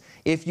deliverance,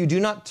 if you do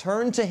not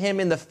turn to Him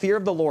in the fear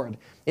of the Lord,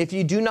 if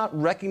you do not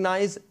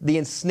recognize the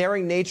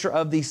ensnaring nature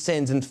of these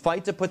sins and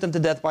fight to put them to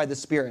death by the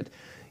Spirit,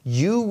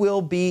 you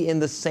will be in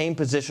the same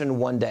position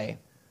one day,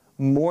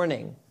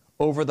 mourning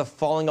over the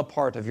falling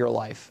apart of your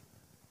life.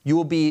 You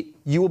will be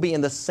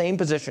in the same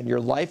position,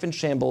 your life in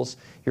shambles,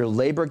 your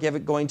labor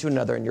going to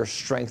another, and your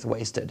strength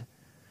wasted.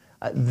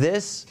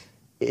 These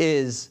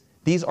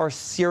are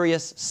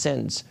serious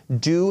sins.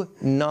 Do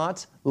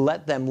not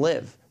let them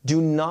live.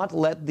 Do not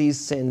let these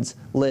sins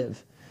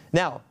live.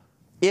 Now,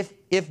 if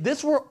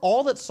this were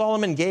all that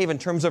Solomon gave in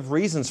terms of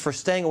reasons for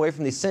staying away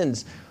from these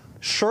sins,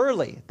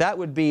 surely that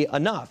would be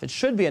enough. It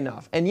should be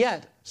enough. And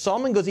yet,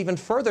 Solomon goes even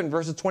further in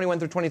verses 21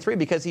 through 23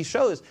 because he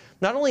shows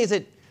not only is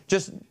it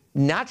just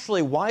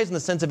naturally wise in the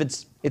sense of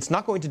it's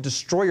not going to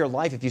destroy your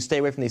life if you stay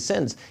away from these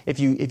sins. If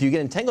you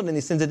get entangled in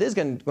these sins, it is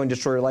going to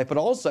destroy your life. But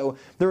also,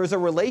 there is a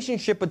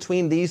relationship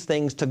between these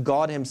things to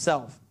God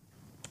himself.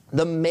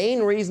 The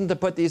main reason to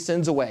put these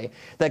sins away,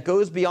 that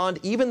goes beyond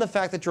even the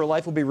fact that your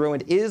life will be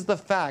ruined, is the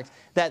fact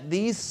that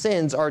these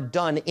sins are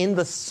done in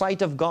the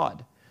sight of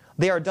God.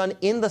 They are done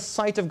in the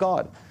sight of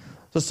God.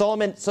 So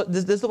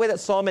this is the way that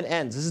Solomon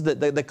ends. This is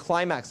the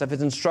climax of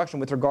his instruction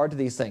with regard to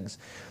these things.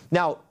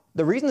 Now,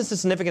 the reason this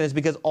is significant is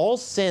because all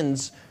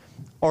sins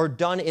are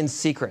done in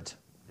secret.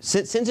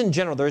 Sins in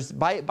general,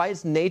 by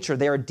its nature,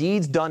 they are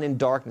deeds done in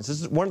darkness.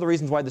 This is one of the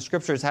reasons why the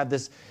scriptures have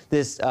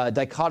this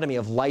dichotomy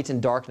of light and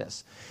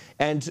darkness.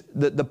 And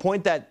the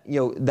point that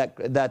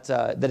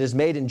is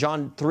made in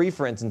John 3,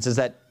 for instance, is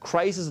that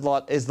Christ is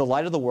the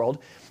light of the world,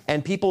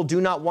 and people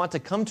do not want to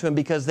come to him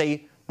because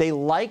they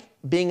like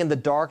being in the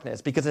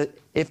darkness, because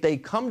if they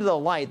come to the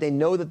light, they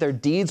know that their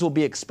deeds will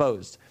be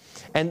exposed.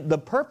 And the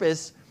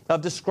purpose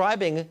of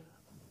describing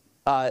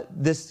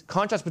this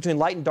contrast between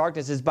light and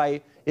darkness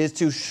is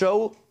to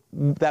show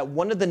that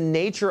one of the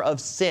nature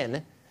of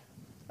sin,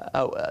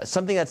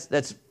 something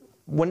that's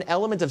one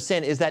element of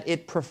sin, is that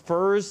it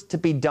prefers to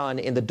be done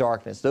in the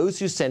darkness. Those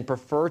who sin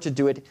prefer to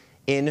do it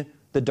in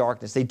the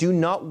darkness. They do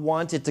not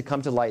want it to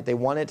come to light. They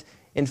want it,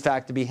 in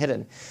fact, to be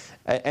hidden.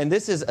 And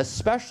this is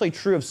especially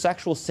true of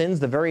sexual sins.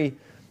 The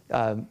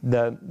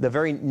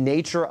very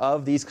nature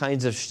of these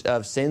kinds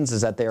of sins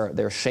is that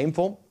they're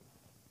shameful.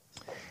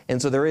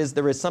 And so there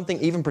is something,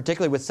 even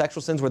particularly with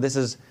sexual sins, where this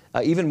is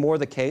even more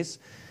the case.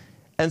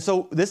 And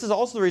so this is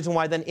also the reason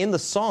why then in the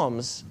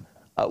Psalms,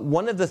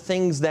 one of the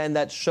things then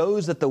that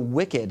shows that the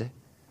wicked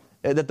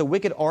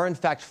are in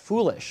fact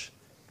foolish,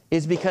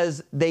 is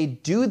because they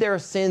do their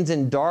sins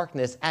in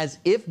darkness as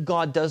if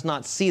God does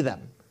not see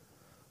them.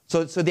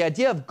 So the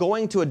idea of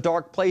going to a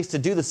dark place to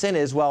do the sin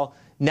is, well,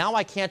 now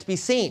I can't be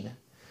seen.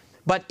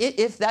 But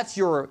if that's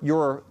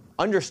your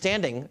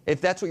understanding, if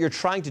that's what you're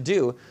trying to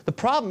do, the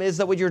problem is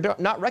that what you're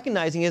not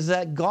recognizing is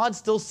that God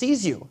still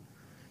sees you.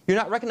 You're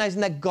not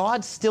recognizing that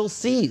God still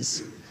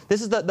sees.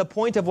 This is the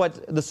point of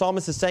what the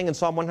psalmist is saying in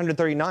Psalm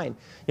 139.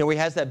 Where he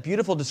has that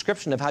beautiful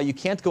description of how you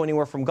can't go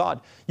anywhere from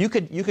God. You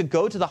could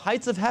go to the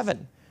heights of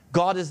heaven.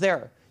 God is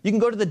there. You can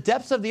go to the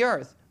depths of the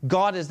earth.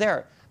 God is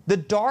there. The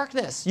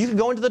darkness, you can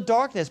go into the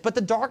darkness, but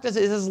the darkness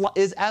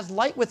is as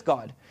light with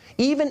God.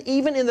 Even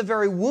in the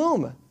very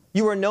womb,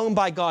 you are known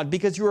by God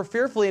because you were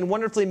fearfully and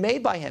wonderfully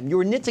made by him. You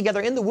were knit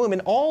together in the womb,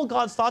 and all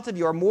God's thoughts of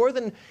you are more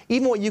than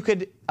even what you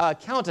could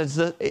count as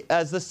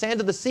the sand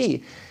of the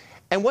sea.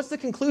 And what's the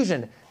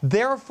conclusion?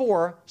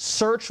 Therefore,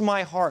 search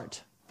my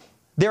heart.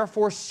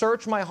 Therefore,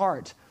 search my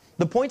heart.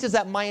 The point is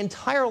that my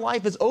entire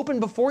life is open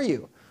before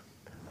you.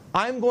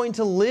 I'm going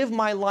to live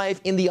my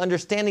life in the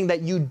understanding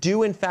that you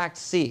do in fact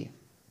see.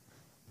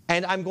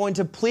 And I'm going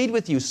to plead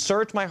with you,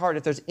 search my heart.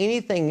 If there's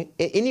anything,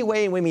 any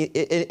way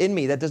in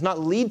me that does not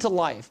lead to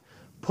life,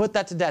 put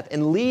that to death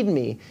and lead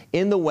me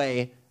in the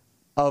way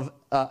of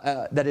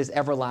that is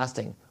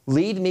everlasting.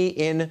 Lead me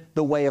in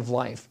the way of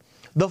life.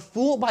 The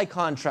fool, by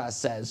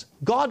contrast, says,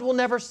 God will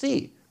never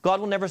see. God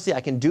will never see.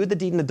 I can do the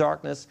deed in the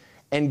darkness,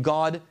 and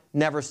God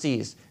never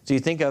sees. So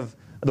you think of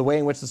the way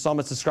in which the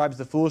psalmist describes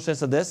the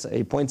foolishness of this.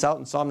 He points out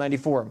in Psalm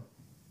 94,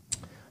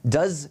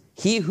 does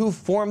he who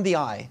formed the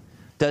eye,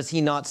 does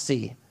he not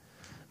see?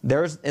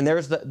 There's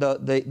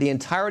the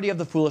entirety of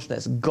the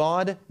foolishness.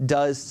 God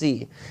does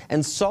see.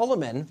 And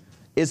Solomon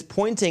is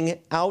pointing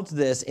out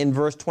this in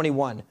verse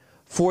 21.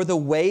 For the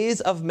ways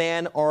of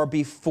man are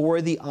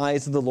before the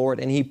eyes of the Lord,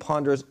 and he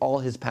ponders all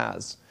his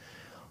paths.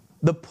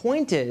 The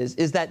point is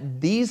that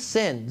these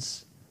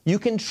sins, you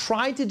can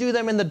try to do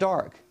them in the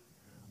dark,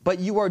 but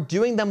you are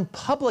doing them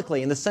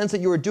publicly in the sense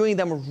that you are doing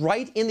them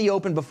right in the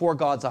open before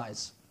God's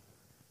eyes.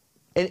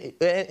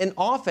 And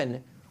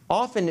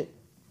often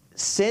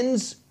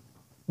sins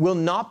will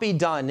not be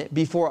done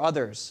before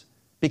others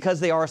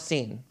because they are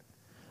seen.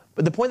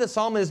 But the point that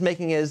Solomon is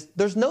making is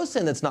there's no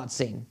sin that's not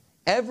seen.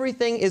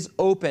 Everything is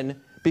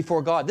open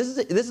before God. This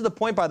is the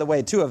point, by the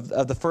way, too,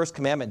 of the first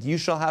commandment. You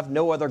shall have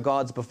no other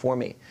gods before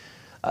me.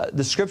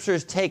 The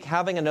scriptures take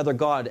having another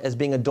God as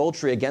being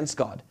adultery against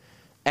God.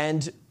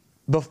 And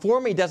before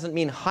me doesn't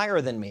mean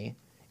higher than me.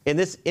 In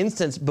this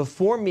instance,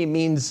 before me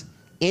means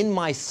in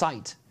my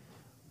sight.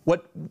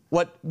 What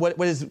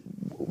is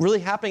really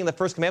happening in the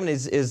first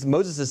commandment is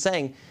Moses is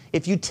saying,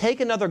 if you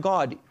take another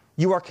God,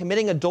 you are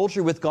committing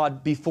adultery with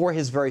God before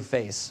his very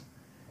face.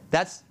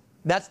 That's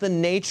the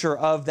nature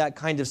of that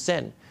kind of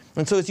sin.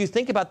 And so as you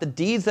think about the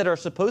deeds that are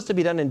supposed to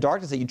be done in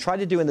darkness, that you try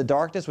to do in the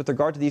darkness with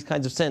regard to these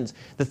kinds of sins,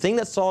 the thing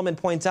that Solomon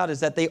points out is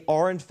that they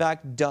are in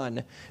fact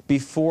done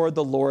before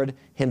the Lord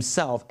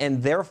himself.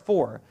 And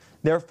therefore,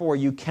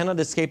 you cannot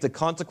escape the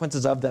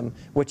consequences of them,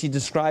 which he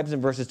describes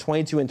in verses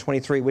 22 and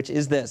 23, which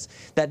is this,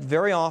 that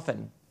very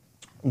often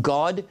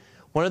God,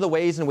 one of the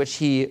ways in which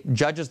he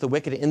judges the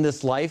wicked in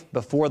this life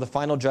before the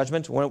final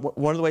judgment, one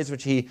of the ways in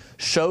which he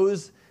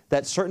shows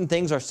that certain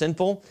things are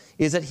sinful,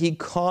 is that he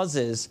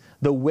causes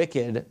the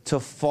wicked to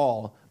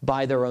fall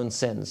by their own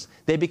sins.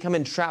 They become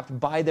entrapped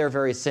by their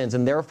very sins,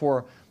 and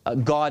therefore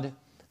God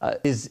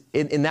is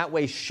in that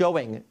way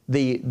showing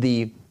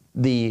the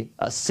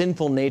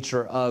sinful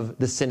nature of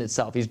the sin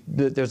itself.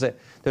 There's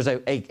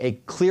a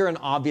clear and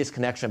obvious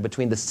connection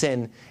between the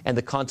sin and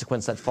the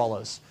consequence that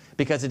follows,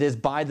 because it is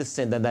by the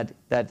sin then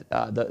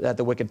that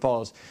the wicked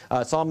follows.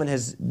 Solomon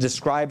has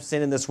described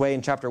sin in this way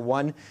in chapter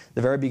 1,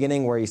 the very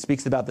beginning, where he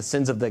speaks about the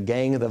sins of the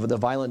gang, the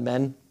violent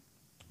men,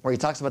 where he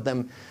talks about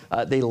them.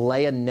 They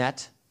lay a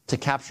net to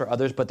capture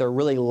others, but they're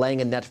really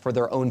laying a net for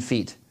their own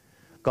feet.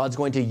 God's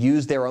going to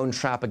use their own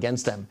trap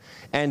against them.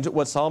 And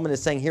what Solomon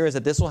is saying here is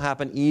that this will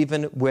happen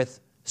even with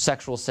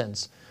sexual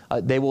sins.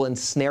 They will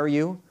ensnare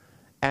you,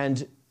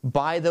 and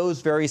by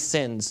those very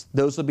sins,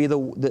 that'll be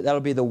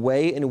the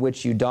way in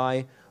which you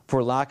die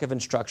for lack of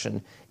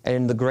instruction, and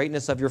in the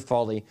greatness of your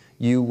folly,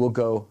 you will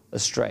go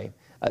astray.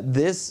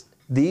 This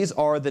is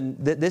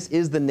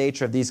the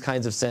nature of these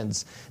kinds of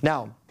sins.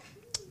 Now,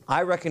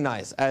 I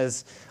recognize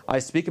as I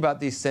speak about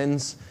these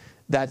sins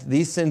that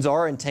these sins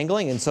are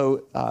entangling, and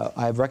so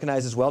I've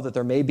recognized as well that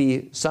there may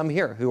be some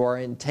here who are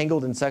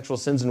entangled in sexual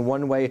sins in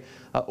one way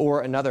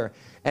or another.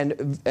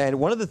 And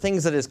one of the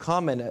things that is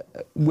common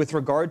with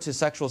regard to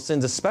sexual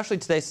sins, especially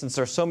today since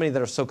there are so many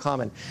that are so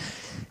common,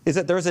 is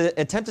that there's an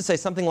attempt to say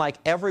something like,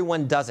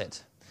 everyone does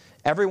it.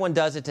 Everyone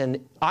does it, and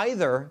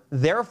either,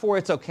 therefore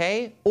it's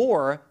okay,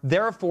 or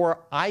therefore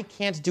I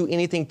can't do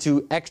anything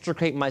to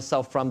extricate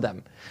myself from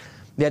them.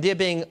 The idea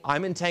being,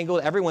 I'm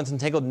entangled, everyone's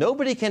entangled,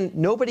 nobody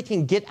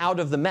can get out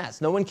of the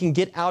mess. No one can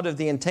get out of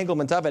the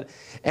entanglement of it.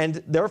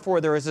 And therefore,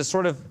 there is a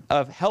sort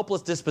of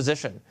helpless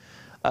disposition.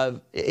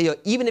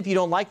 Even if you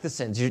don't like the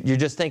sins, you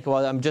just think,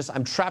 well,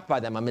 I'm trapped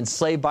by them, I'm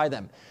enslaved by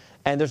them.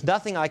 And there's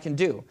nothing I can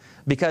do.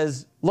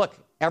 Because, look,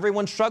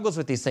 everyone struggles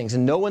with these things,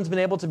 and no one's been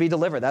able to be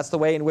delivered. That's the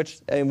way in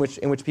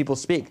which people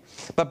speak.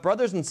 But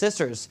brothers and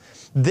sisters,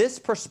 this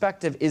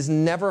perspective is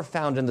never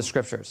found in the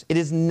Scriptures. It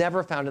is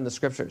never found in the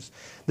Scriptures.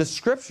 The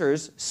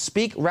Scriptures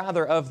speak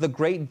rather of the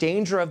great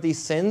danger of these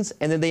sins,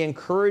 and then they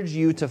encourage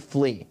you to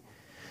flee.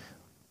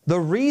 The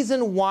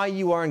reason why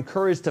you are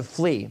encouraged to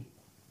flee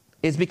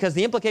is because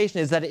the implication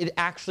is that it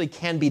actually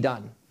can be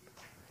done,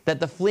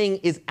 that the fleeing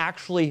is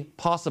actually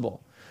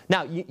possible.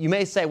 Now, you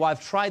may say, well,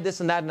 I've tried this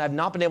and that, and I've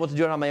not been able to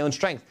do it on my own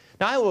strength.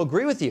 Now, I will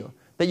agree with you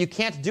that you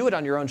can't do it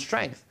on your own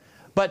strength.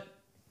 But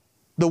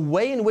the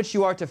way in which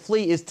you are to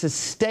flee is to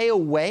stay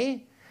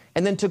away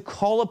and then to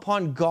call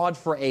upon God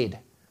for aid.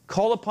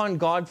 Call upon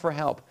God for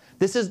help.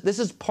 This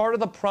is part of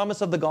the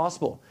promise of the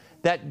gospel,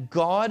 that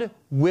God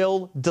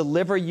will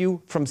deliver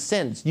you from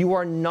sins. You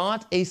are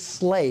not a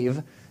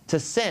slave to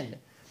sin.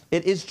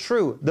 It is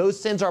true. Those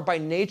sins are by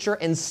nature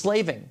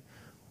enslaving.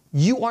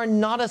 You are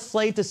not a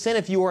slave to sin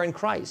if you are in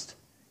Christ.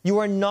 You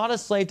are not a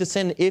slave to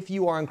sin if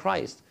you are in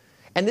Christ.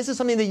 And this is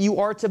something that you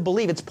are to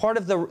believe. It's part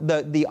of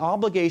the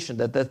obligation,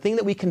 that the thing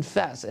that we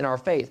confess in our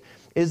faith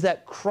is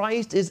that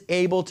Christ is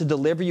able to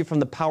deliver you from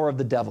the power of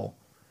the devil.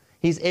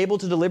 He's able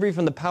to deliver you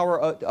from the power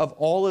of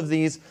all of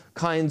these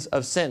kinds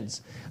of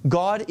sins.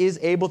 God is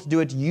able to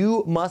do it.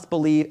 You must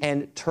believe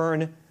and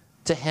turn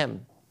to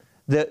Him.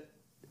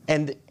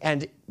 And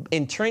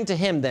in turning to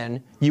Him,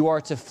 then, you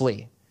are to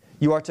flee.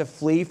 You are to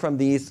flee from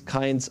these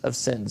kinds of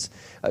sins.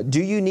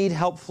 Do you need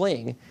help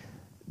fleeing?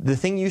 The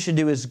thing you should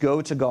do is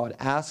go to God,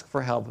 ask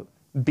for help.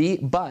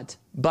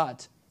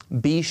 But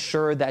be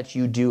sure that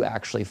you do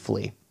actually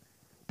flee.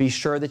 Be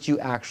sure that you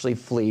actually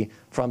flee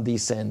from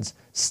these sins.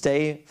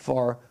 Stay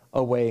far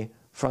away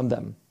from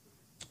them.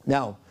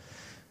 Now,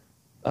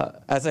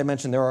 as I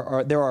mentioned,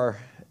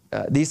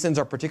 these sins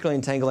are particularly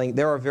entangling.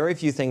 There are very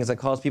few things that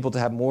cause people to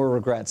have more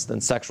regrets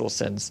than sexual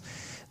sins.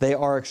 They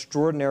are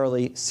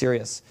extraordinarily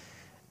serious.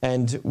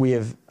 And we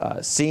have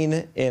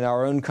seen in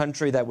our own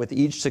country that with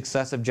each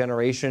successive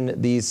generation,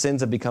 these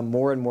sins have become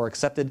more and more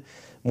accepted,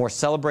 more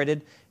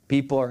celebrated.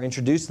 People are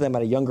introduced to them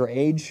at a younger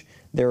age.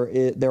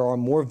 There are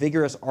more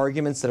vigorous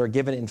arguments that are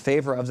given in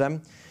favor of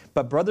them.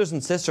 But brothers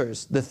and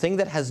sisters, the thing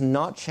that has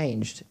not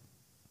changed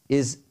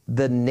is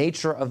the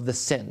nature of the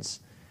sins.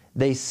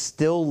 They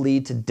still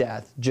lead to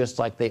death just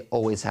like they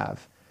always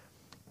have.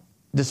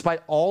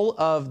 Despite all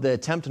of the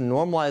attempt to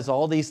normalize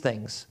all these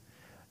things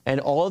and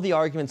all of the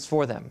arguments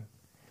for them,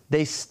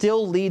 they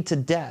still lead to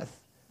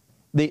death.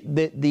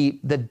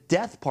 The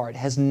death part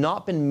has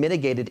not been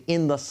mitigated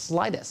in the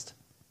slightest.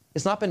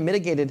 It's not been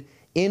mitigated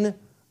in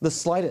the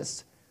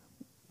slightest.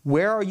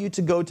 Where are you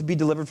to go to be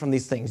delivered from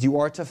these things? You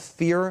are to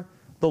fear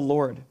the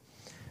Lord.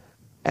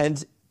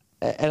 And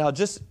I'll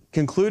just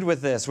conclude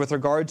with this with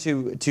regard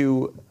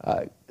to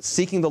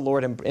seeking the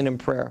Lord in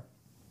prayer.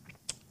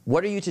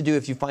 What are you to do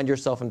if you find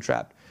yourself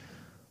entrapped?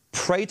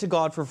 Pray to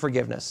God for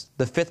forgiveness,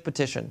 the fifth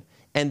petition.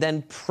 And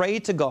then pray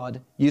to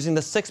God using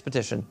the sixth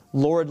petition,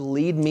 Lord,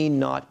 lead me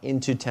not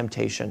into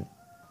temptation.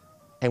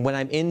 And when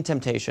I'm in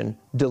temptation,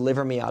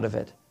 deliver me out of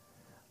it.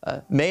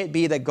 May it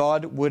be that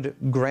God would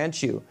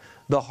grant you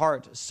the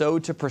heart so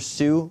to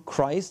pursue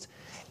Christ,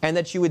 and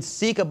that you would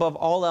seek above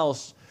all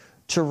else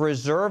to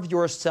reserve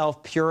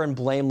yourself pure and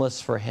blameless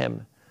for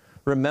Him,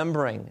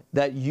 remembering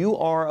that you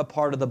are a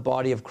part of the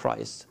body of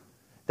Christ,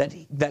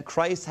 that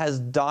Christ has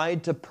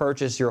died to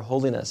purchase your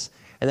holiness,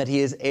 and that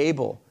He is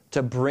able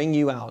to bring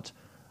you out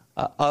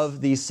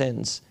of these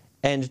sins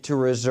and to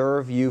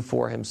reserve you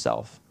for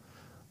himself.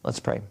 Let's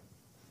pray.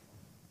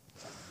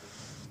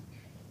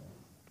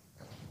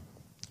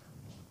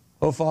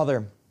 Oh,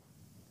 Father,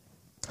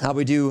 how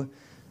we do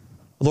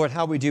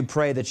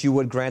pray that you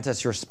would grant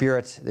us your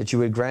Spirit, that you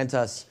would grant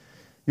us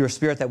your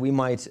Spirit that we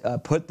might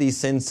put these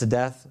sins to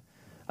death.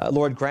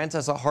 Lord, grant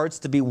us our hearts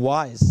to be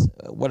wise.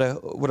 What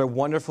a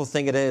wonderful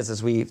thing it is,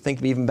 as we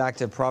think even back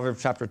to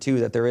Proverbs chapter 2,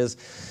 that there is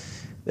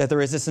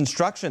this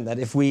instruction that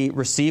if we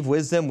receive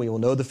wisdom, we will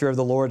know the fear of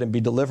the Lord and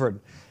be delivered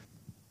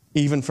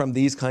even from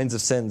these kinds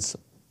of sins.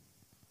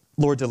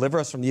 Lord, deliver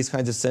us from these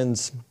kinds of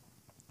sins.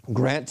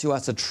 Grant to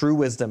us a true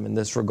wisdom in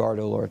this regard,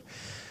 O Lord,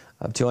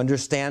 to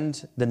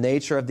understand the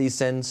nature of these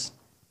sins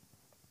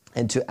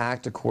and to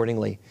act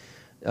accordingly.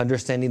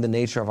 Understanding the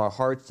nature of our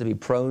hearts to be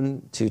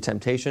prone to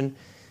temptation,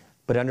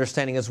 but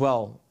understanding as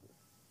well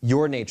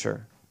your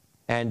nature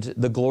and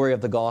the glory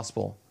of the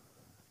gospel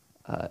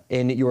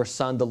in your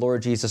Son, the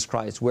Lord Jesus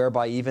Christ,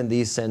 whereby even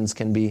these sins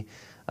can be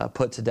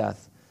put to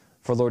death.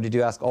 For Lord, we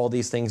do ask all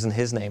these things in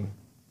his name.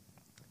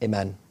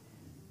 Amen.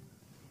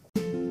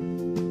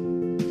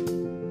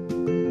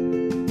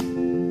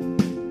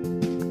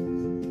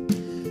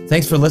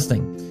 Thanks for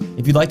listening.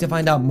 If you'd like to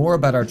find out more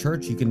about our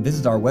church, you can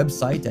visit our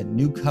website at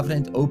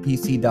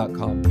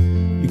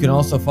newcovenantopc.com. You can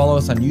also follow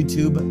us on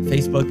YouTube,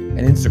 Facebook,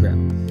 and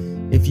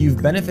Instagram. If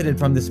you've benefited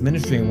from this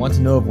ministry and want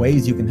to know of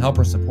ways you can help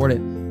or support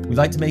it, we'd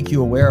like to make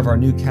you aware of our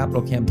new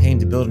capital campaign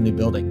to build a new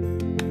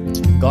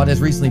building. God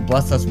has recently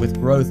blessed us with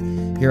growth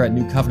here at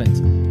New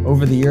Covenant.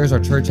 Over the years,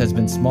 our church has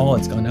been small.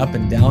 It's gone up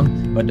and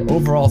down, but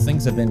overall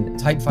things have been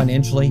tight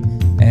financially,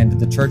 and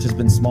the church has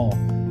been small.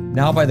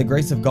 Now, by the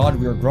grace of God,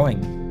 we are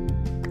growing.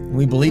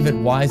 We believe it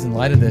wise in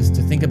light of this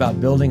to think about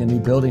building a new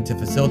building to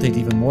facilitate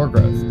even more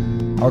growth.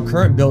 Our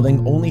current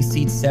building only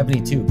seats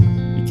 72.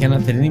 We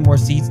cannot fit any more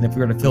seats, and if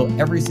we were to fill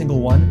every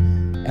single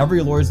one,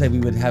 every Lord's Day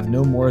we would have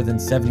no more than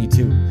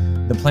 72.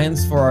 The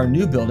plans for our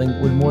new building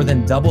would more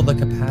than double the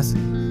capacity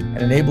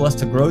and enable us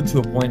to grow to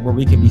a point where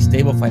we can be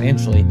stable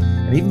financially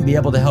and even be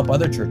able to help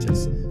other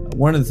churches.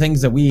 One of the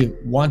things that we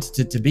want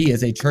to be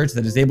is a church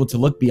that is able to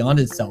look beyond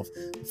itself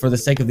for the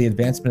sake of the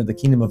advancement of the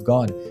kingdom of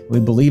God. We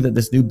believe that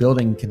this new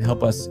building can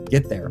help us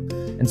get there.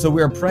 And so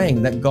we are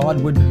praying that God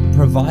would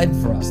provide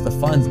for us the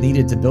funds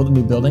needed to build a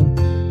new building,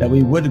 that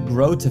we would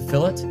grow to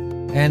fill it,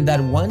 and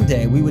that one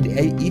day we would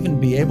even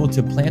be able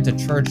to plant a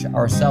church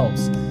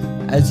ourselves.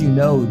 As you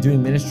know,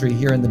 doing ministry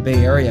here in the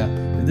Bay Area,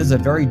 this is a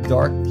very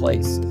dark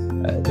place.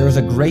 There is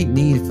a great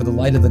need for the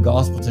light of the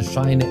gospel to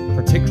shine,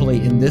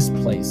 particularly in this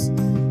place,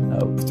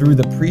 through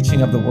the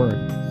preaching of the word.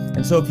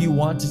 And so if you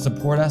want to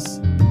support us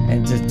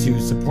and to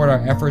support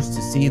our efforts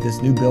to see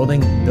this new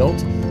building built,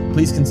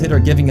 please consider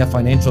giving a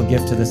financial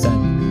gift to this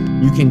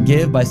end. You can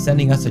give by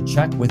sending us a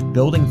check with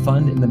building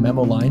fund in the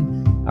memo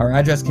line. Our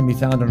address can be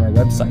found on our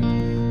website.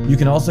 You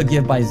can also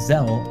give by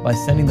Zelle by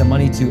sending the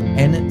money to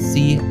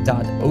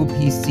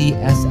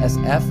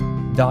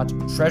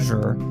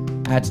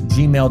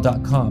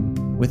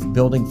nc.opcsf.treasurer@gmail.com with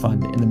building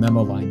fund in the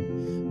memo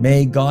line.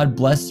 May God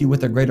bless you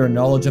with a greater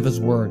knowledge of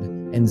his word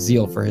and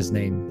zeal for his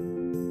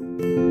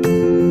name.